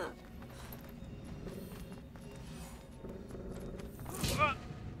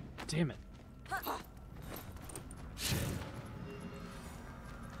 Damn it.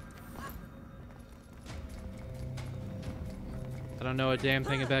 I don't know a damn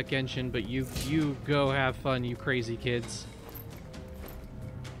thing about Genshin, but you go have fun, you crazy kids.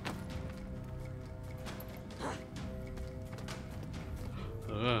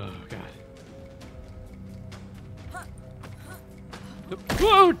 Oh, God.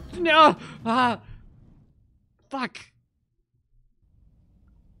 Whoa! No! Ah! Fuck!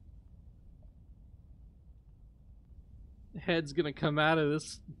 Head's gonna come out of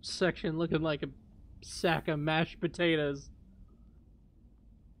this section looking like a sack of mashed potatoes.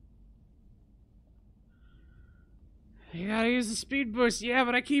 You gotta use the speed boost, yeah,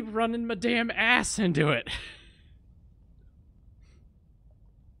 but I keep running my damn ass into it.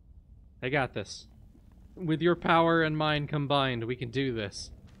 I got this. With your power and mine combined, we can do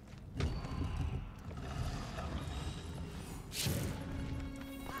this.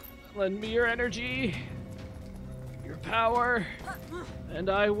 Lend me your energy, your power, and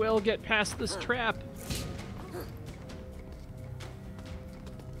I will get past this trap.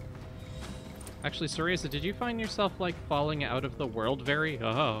 Actually, Cereza, did you find yourself, like, falling out of the world very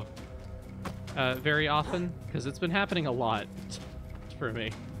often? Because it's been happening a lot for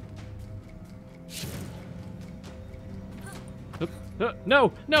me.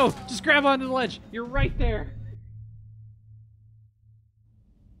 No! No! Just grab onto the ledge! You're right there!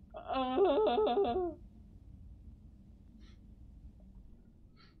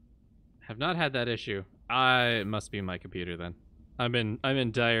 Have not had that issue. It must be my computer then. I'm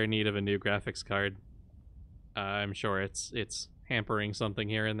in dire need of a new graphics card. I'm sure it's hampering something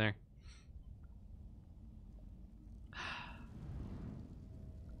here and there.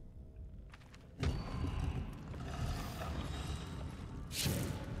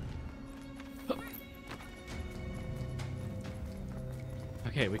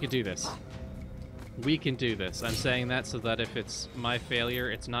 okay, we can do this. We can do this. I'm saying that so that if it's my failure,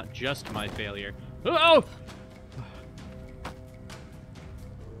 it's not just my failure. Oh!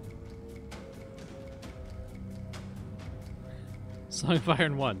 Song of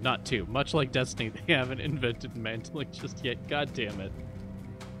Iron 1, not 2. Much like Destiny, they haven't invented mantling just yet. God damn it.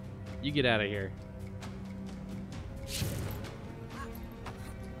 You get out of here.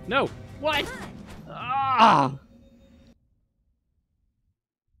 No! What? Ah!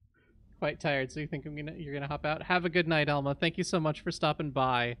 Quite tired, so you think you're gonna hop out? Have a good night, Elma. Thank you so much for stopping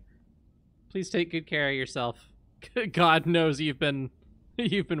by. Please take good care of yourself. God knows you've been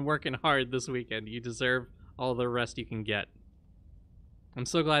working hard this weekend. You deserve all the rest you can get. I'm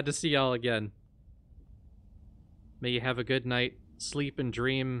so glad to see y'all again. May you have a good night, sleep and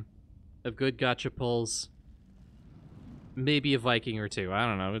dream of good gotcha pulls. Maybe a Viking or two. I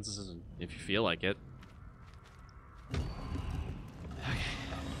don't know. It's if you feel like it.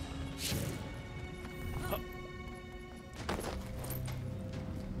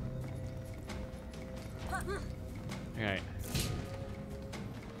 Alright.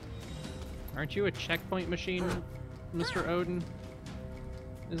 Aren't you a checkpoint machine, Mr. Odin?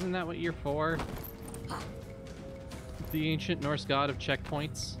 Isn't that what you're for? The ancient Norse god of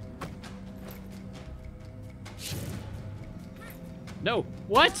checkpoints? No!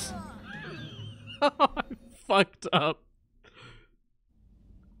 What?! I fucked up.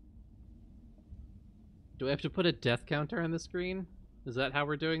 Do I have to put a death counter on the screen? Is that how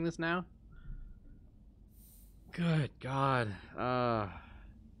we're doing this now? Good God.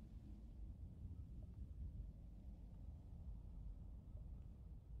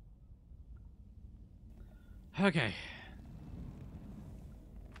 Okay.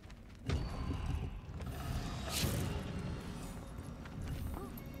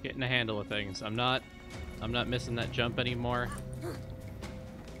 Getting a handle of things. I'm not missing that jump anymore.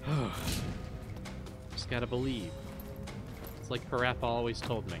 Just gotta believe. It's like Parappa always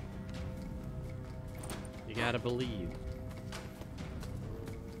told me. You gotta believe.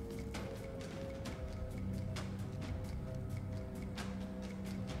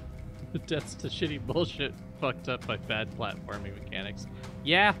 The deaths to shitty bullshit fucked up by bad platforming mechanics.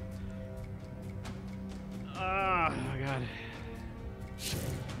 Yeah. Oh god.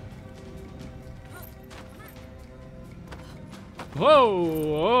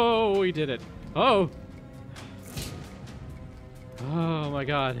 Whoa! Oh, we did it. Oh! Oh my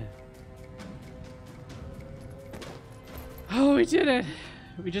god. Oh, we did it!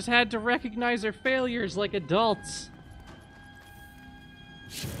 We just had to recognize our failures like adults.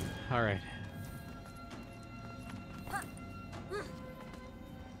 Alright.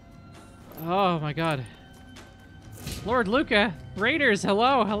 Oh my god. Lord Luca! Raiders,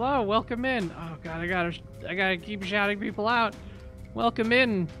 hello, hello, welcome in. Oh god, I gotta keep shouting people out. Welcome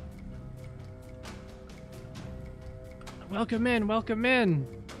in. Welcome in, welcome in.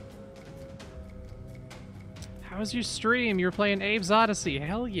 How was your stream? You were playing Abe's Odyssey.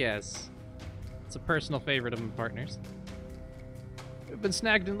 Hell yes. It's a personal favorite of my partners. We've been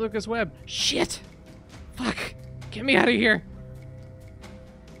snagged in Luca's web. Shit! Fuck! Get me out of here!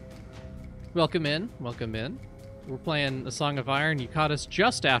 Welcome in, welcome in. We're playing A Song of Iron. You caught us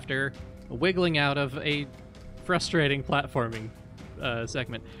just after wiggling out of a frustrating platforming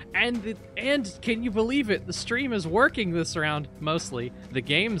segment. And can you believe it? The stream is working this round, mostly. The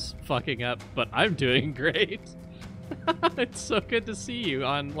game's fucking up, but I'm doing great. It's so good to see you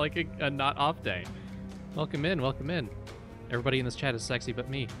on, like, a not off day. Welcome in, welcome in. Everybody in this chat is sexy but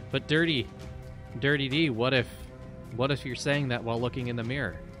me. But Dirty D, what if you're saying that while looking in the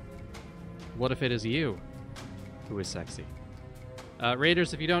mirror? What if it is you who is sexy?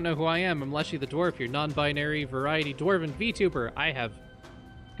 Raiders, if you don't know who I am, I'm Leshii the Dwarf, your non-binary variety dwarven VTuber. I have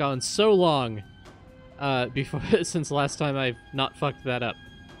gone so long since last time I've not fucked that up.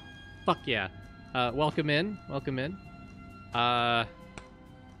 Fuck yeah. Welcome in, welcome in. Yeah.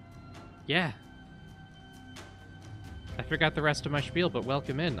 I forgot the rest of my spiel, but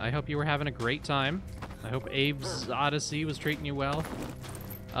welcome in. I hope you were having a great time. I hope Abe's Odyssey was treating you well.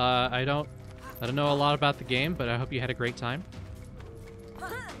 I don't know a lot about the game, but I hope you had a great time.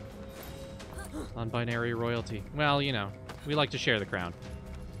 Non-binary royalty. Well, you know, we like to share the crown.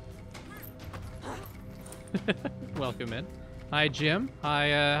 Welcome in. Hi, Jim.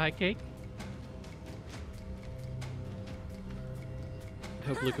 Hi, Cake.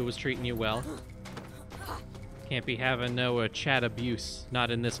 Hope Luca was treating you well. Can't be having no chat abuse.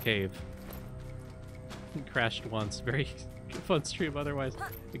 Not in this cave. Crashed once. Very fun stream otherwise.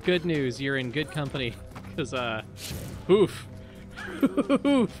 Good news, you're in good company. Because, oof.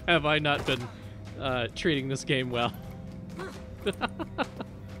 Oof, have I not been treating this game well.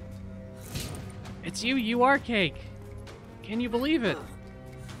 It's you, you are Cake! Can you believe it?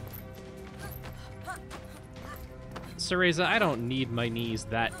 Cereza, I don't need my knees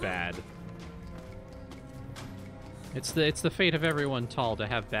that bad. It's the fate of everyone tall to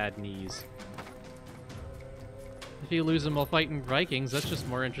have bad knees. If you lose them while fighting Vikings, that's just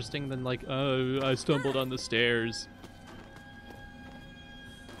more interesting than like, oh, I stumbled on the stairs.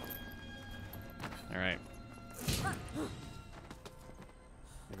 Alright. Here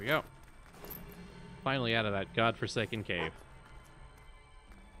we go. Finally out of that godforsaken cave.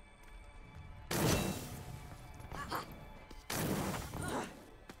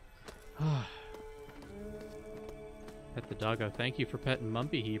 Pet the doggo. Thank you for petting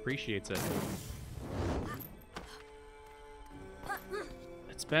Mumpy. He appreciates it.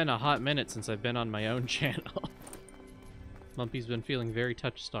 It's been a hot minute since I've been on my own channel. Mumpy's been feeling very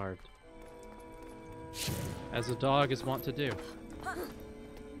touch-starved. As a dog is wont to do.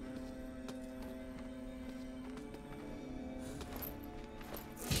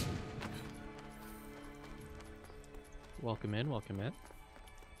 Welcome in, welcome in.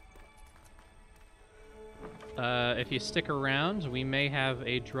 If you stick around, we may have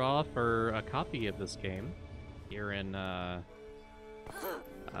a draw for a copy of this game here in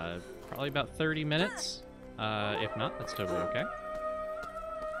probably about 30 minutes. If not, that's totally okay.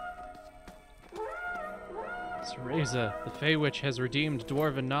 Cereza, the Fey Witch has redeemed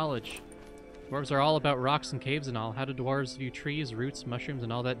dwarven knowledge. Dwarves are all about rocks and caves and all. How do dwarves view trees, roots, mushrooms,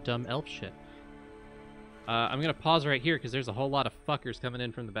 and all that dumb elf shit? I'm gonna pause right here because there's a whole lot of fuckers coming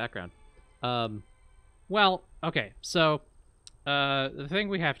in from the background. Well, okay, so the thing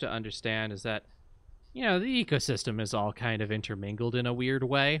we have to understand is that, you know, the ecosystem is all kind of intermingled in a weird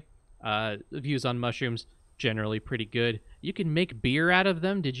way. The views on mushrooms, generally pretty good. You can make beer out of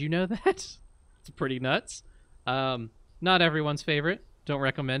them. Did you know that? It's pretty nuts. Not everyone's favorite. Don't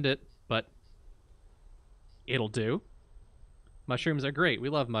recommend it, but it'll do. Mushrooms are great. We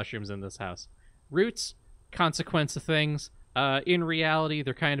love mushrooms in this house. Roots, consequence of things. In reality,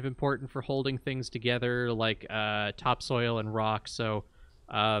 they're kind of important for holding things together, like topsoil and rock. So,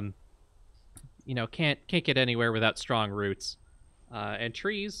 you know, can't get anywhere without strong roots. And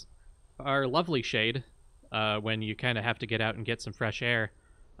trees are lovely shade when you kind of have to get out and get some fresh air.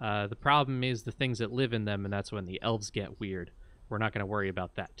 The problem is the things that live in them, and that's when the elves get weird. We're not going to worry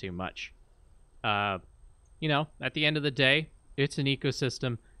about that too much. You know, at the end of the day, it's an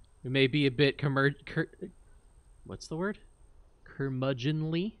ecosystem. It may be a bit what's the word?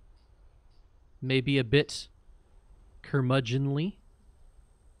 Curmudgeonly? Maybe a bit curmudgeonly.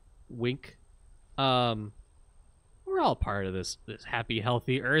 Wink. We're all part of this happy,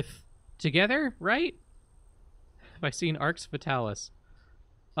 healthy Earth together, right? Have I seen Arx Vitalis?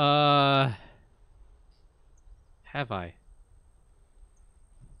 Have I?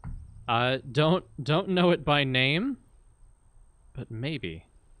 Don't know it by name, but maybe.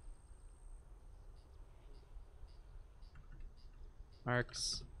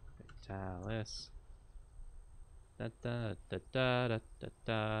 Arx Vitalis. Da da da da da da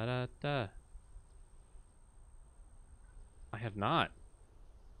da da. I have not.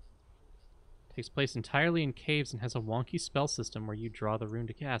 Takes place entirely in caves and has a wonky spell system where you draw the rune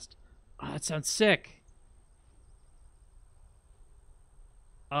to cast. Oh, that sounds sick.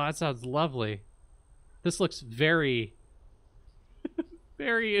 Oh, that sounds lovely. This looks very,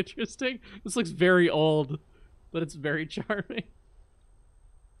 very interesting. This looks very old, but it's very charming.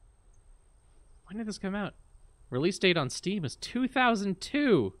 When did this come out? Release date on Steam is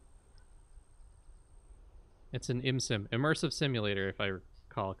 2002. It's an ImSim, immersive simulator, if I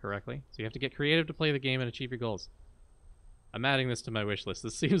recall correctly. So you have to get creative to play the game and achieve your goals. I'm adding this to my wish list.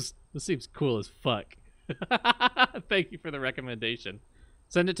 This seems cool as fuck. Thank you for the recommendation.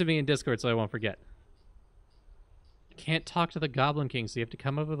 Send it to me in Discord so I won't forget. You can't talk to the Goblin King, so you have to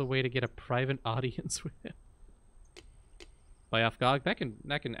come up with a way to get a private audience with him. By off GOG? That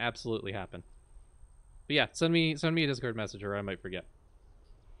can absolutely happen. But yeah, send me a Discord message or I might forget.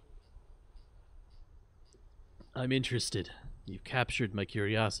 I'm interested. You've captured my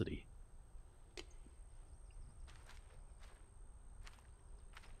curiosity.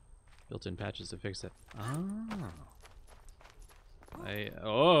 Built-in patches to fix it. Oh.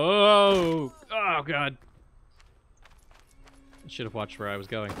 Oh god. I should have watched where I was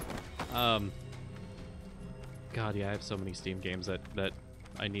going. God, yeah, I have so many Steam games that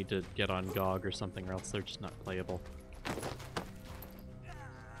I need to get on GOG or something, or else they're just not playable.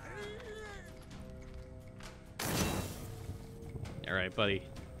 All right, buddy.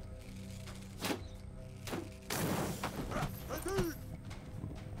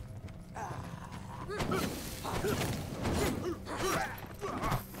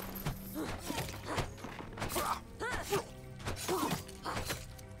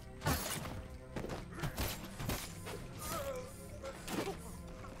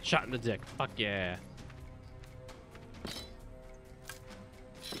 Shot in the dick. Fuck yeah.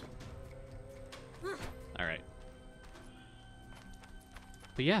 Alright.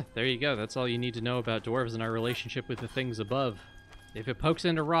 But yeah, there you go. That's all you need to know about dwarves and our relationship with the things above. If it pokes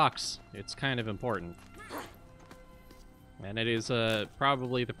into rocks, it's kind of important. And it is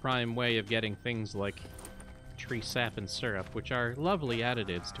probably the prime way of getting things like tree sap and syrup, which are lovely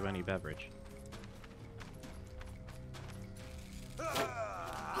additives to any beverage.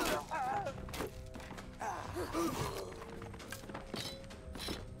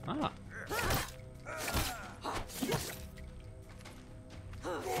 Ah.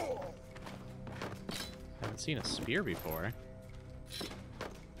 Haven't seen a spear before.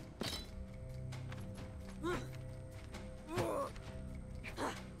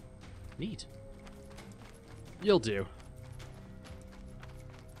 Neat. You'll do.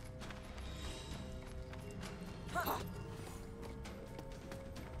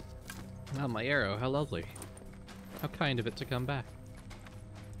 Oh, my arrow. How lovely. How kind of it to come back.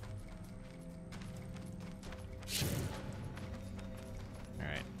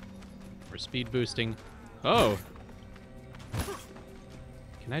 Alright. We're speed boosting. Oh!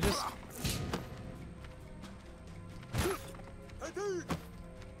 Can I just...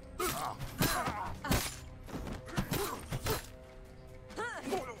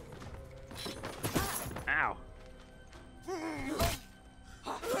 Ow.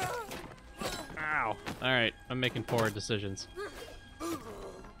 Ow. Alright, I'm making poor decisions. Come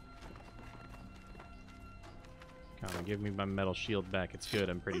on, give me my metal shield back. It's good,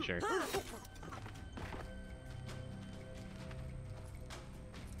 I'm pretty sure.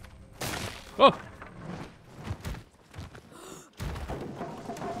 Oh!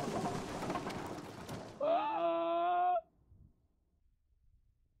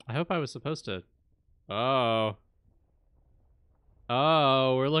 I hope I was supposed to... Oh.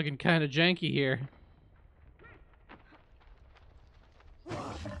 Oh, we're looking kind of janky here.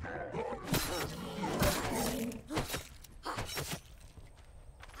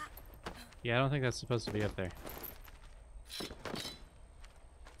 Yeah, I don't think that's supposed to be up there.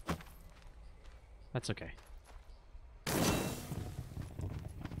 That's okay.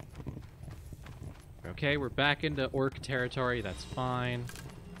 Okay, we're back into orc territory. That's fine.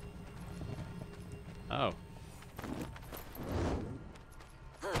 Oh.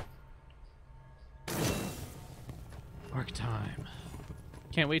 Orc time.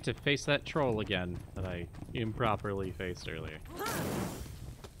 Can't wait to face that troll again that I improperly faced earlier.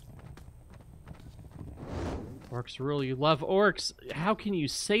 Orcs rule. You love orcs. How can you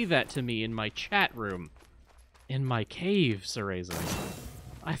say that to me in my chat room? In my cave, Cereza.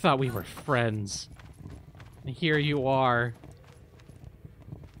 I thought we were friends. And here you are.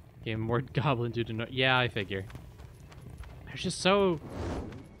 Game more goblin dude to know. Yeah, I figure. They're just so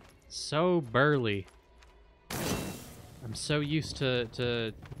burly. I'm so used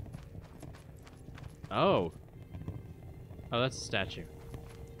to... Oh. Oh, that's a statue.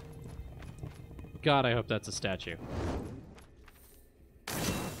 God, I hope that's a statue.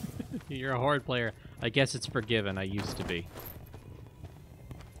 You're a horde player. I guess it's forgiven. I used to be.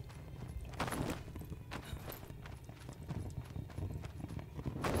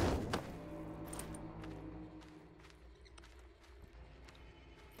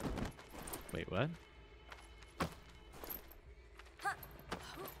 Wait, what?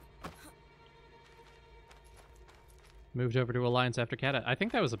 Moved over to Alliance after Kata. I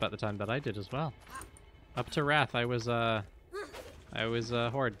think that was about the time that I did as well. Up to Wrath, I was Horde.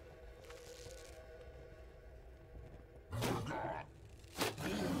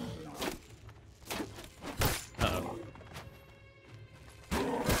 Uh-oh.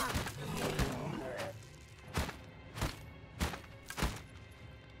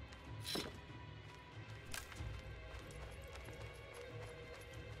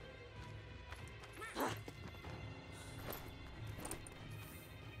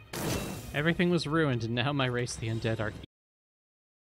 Everything was ruined, and now my race, the undead, are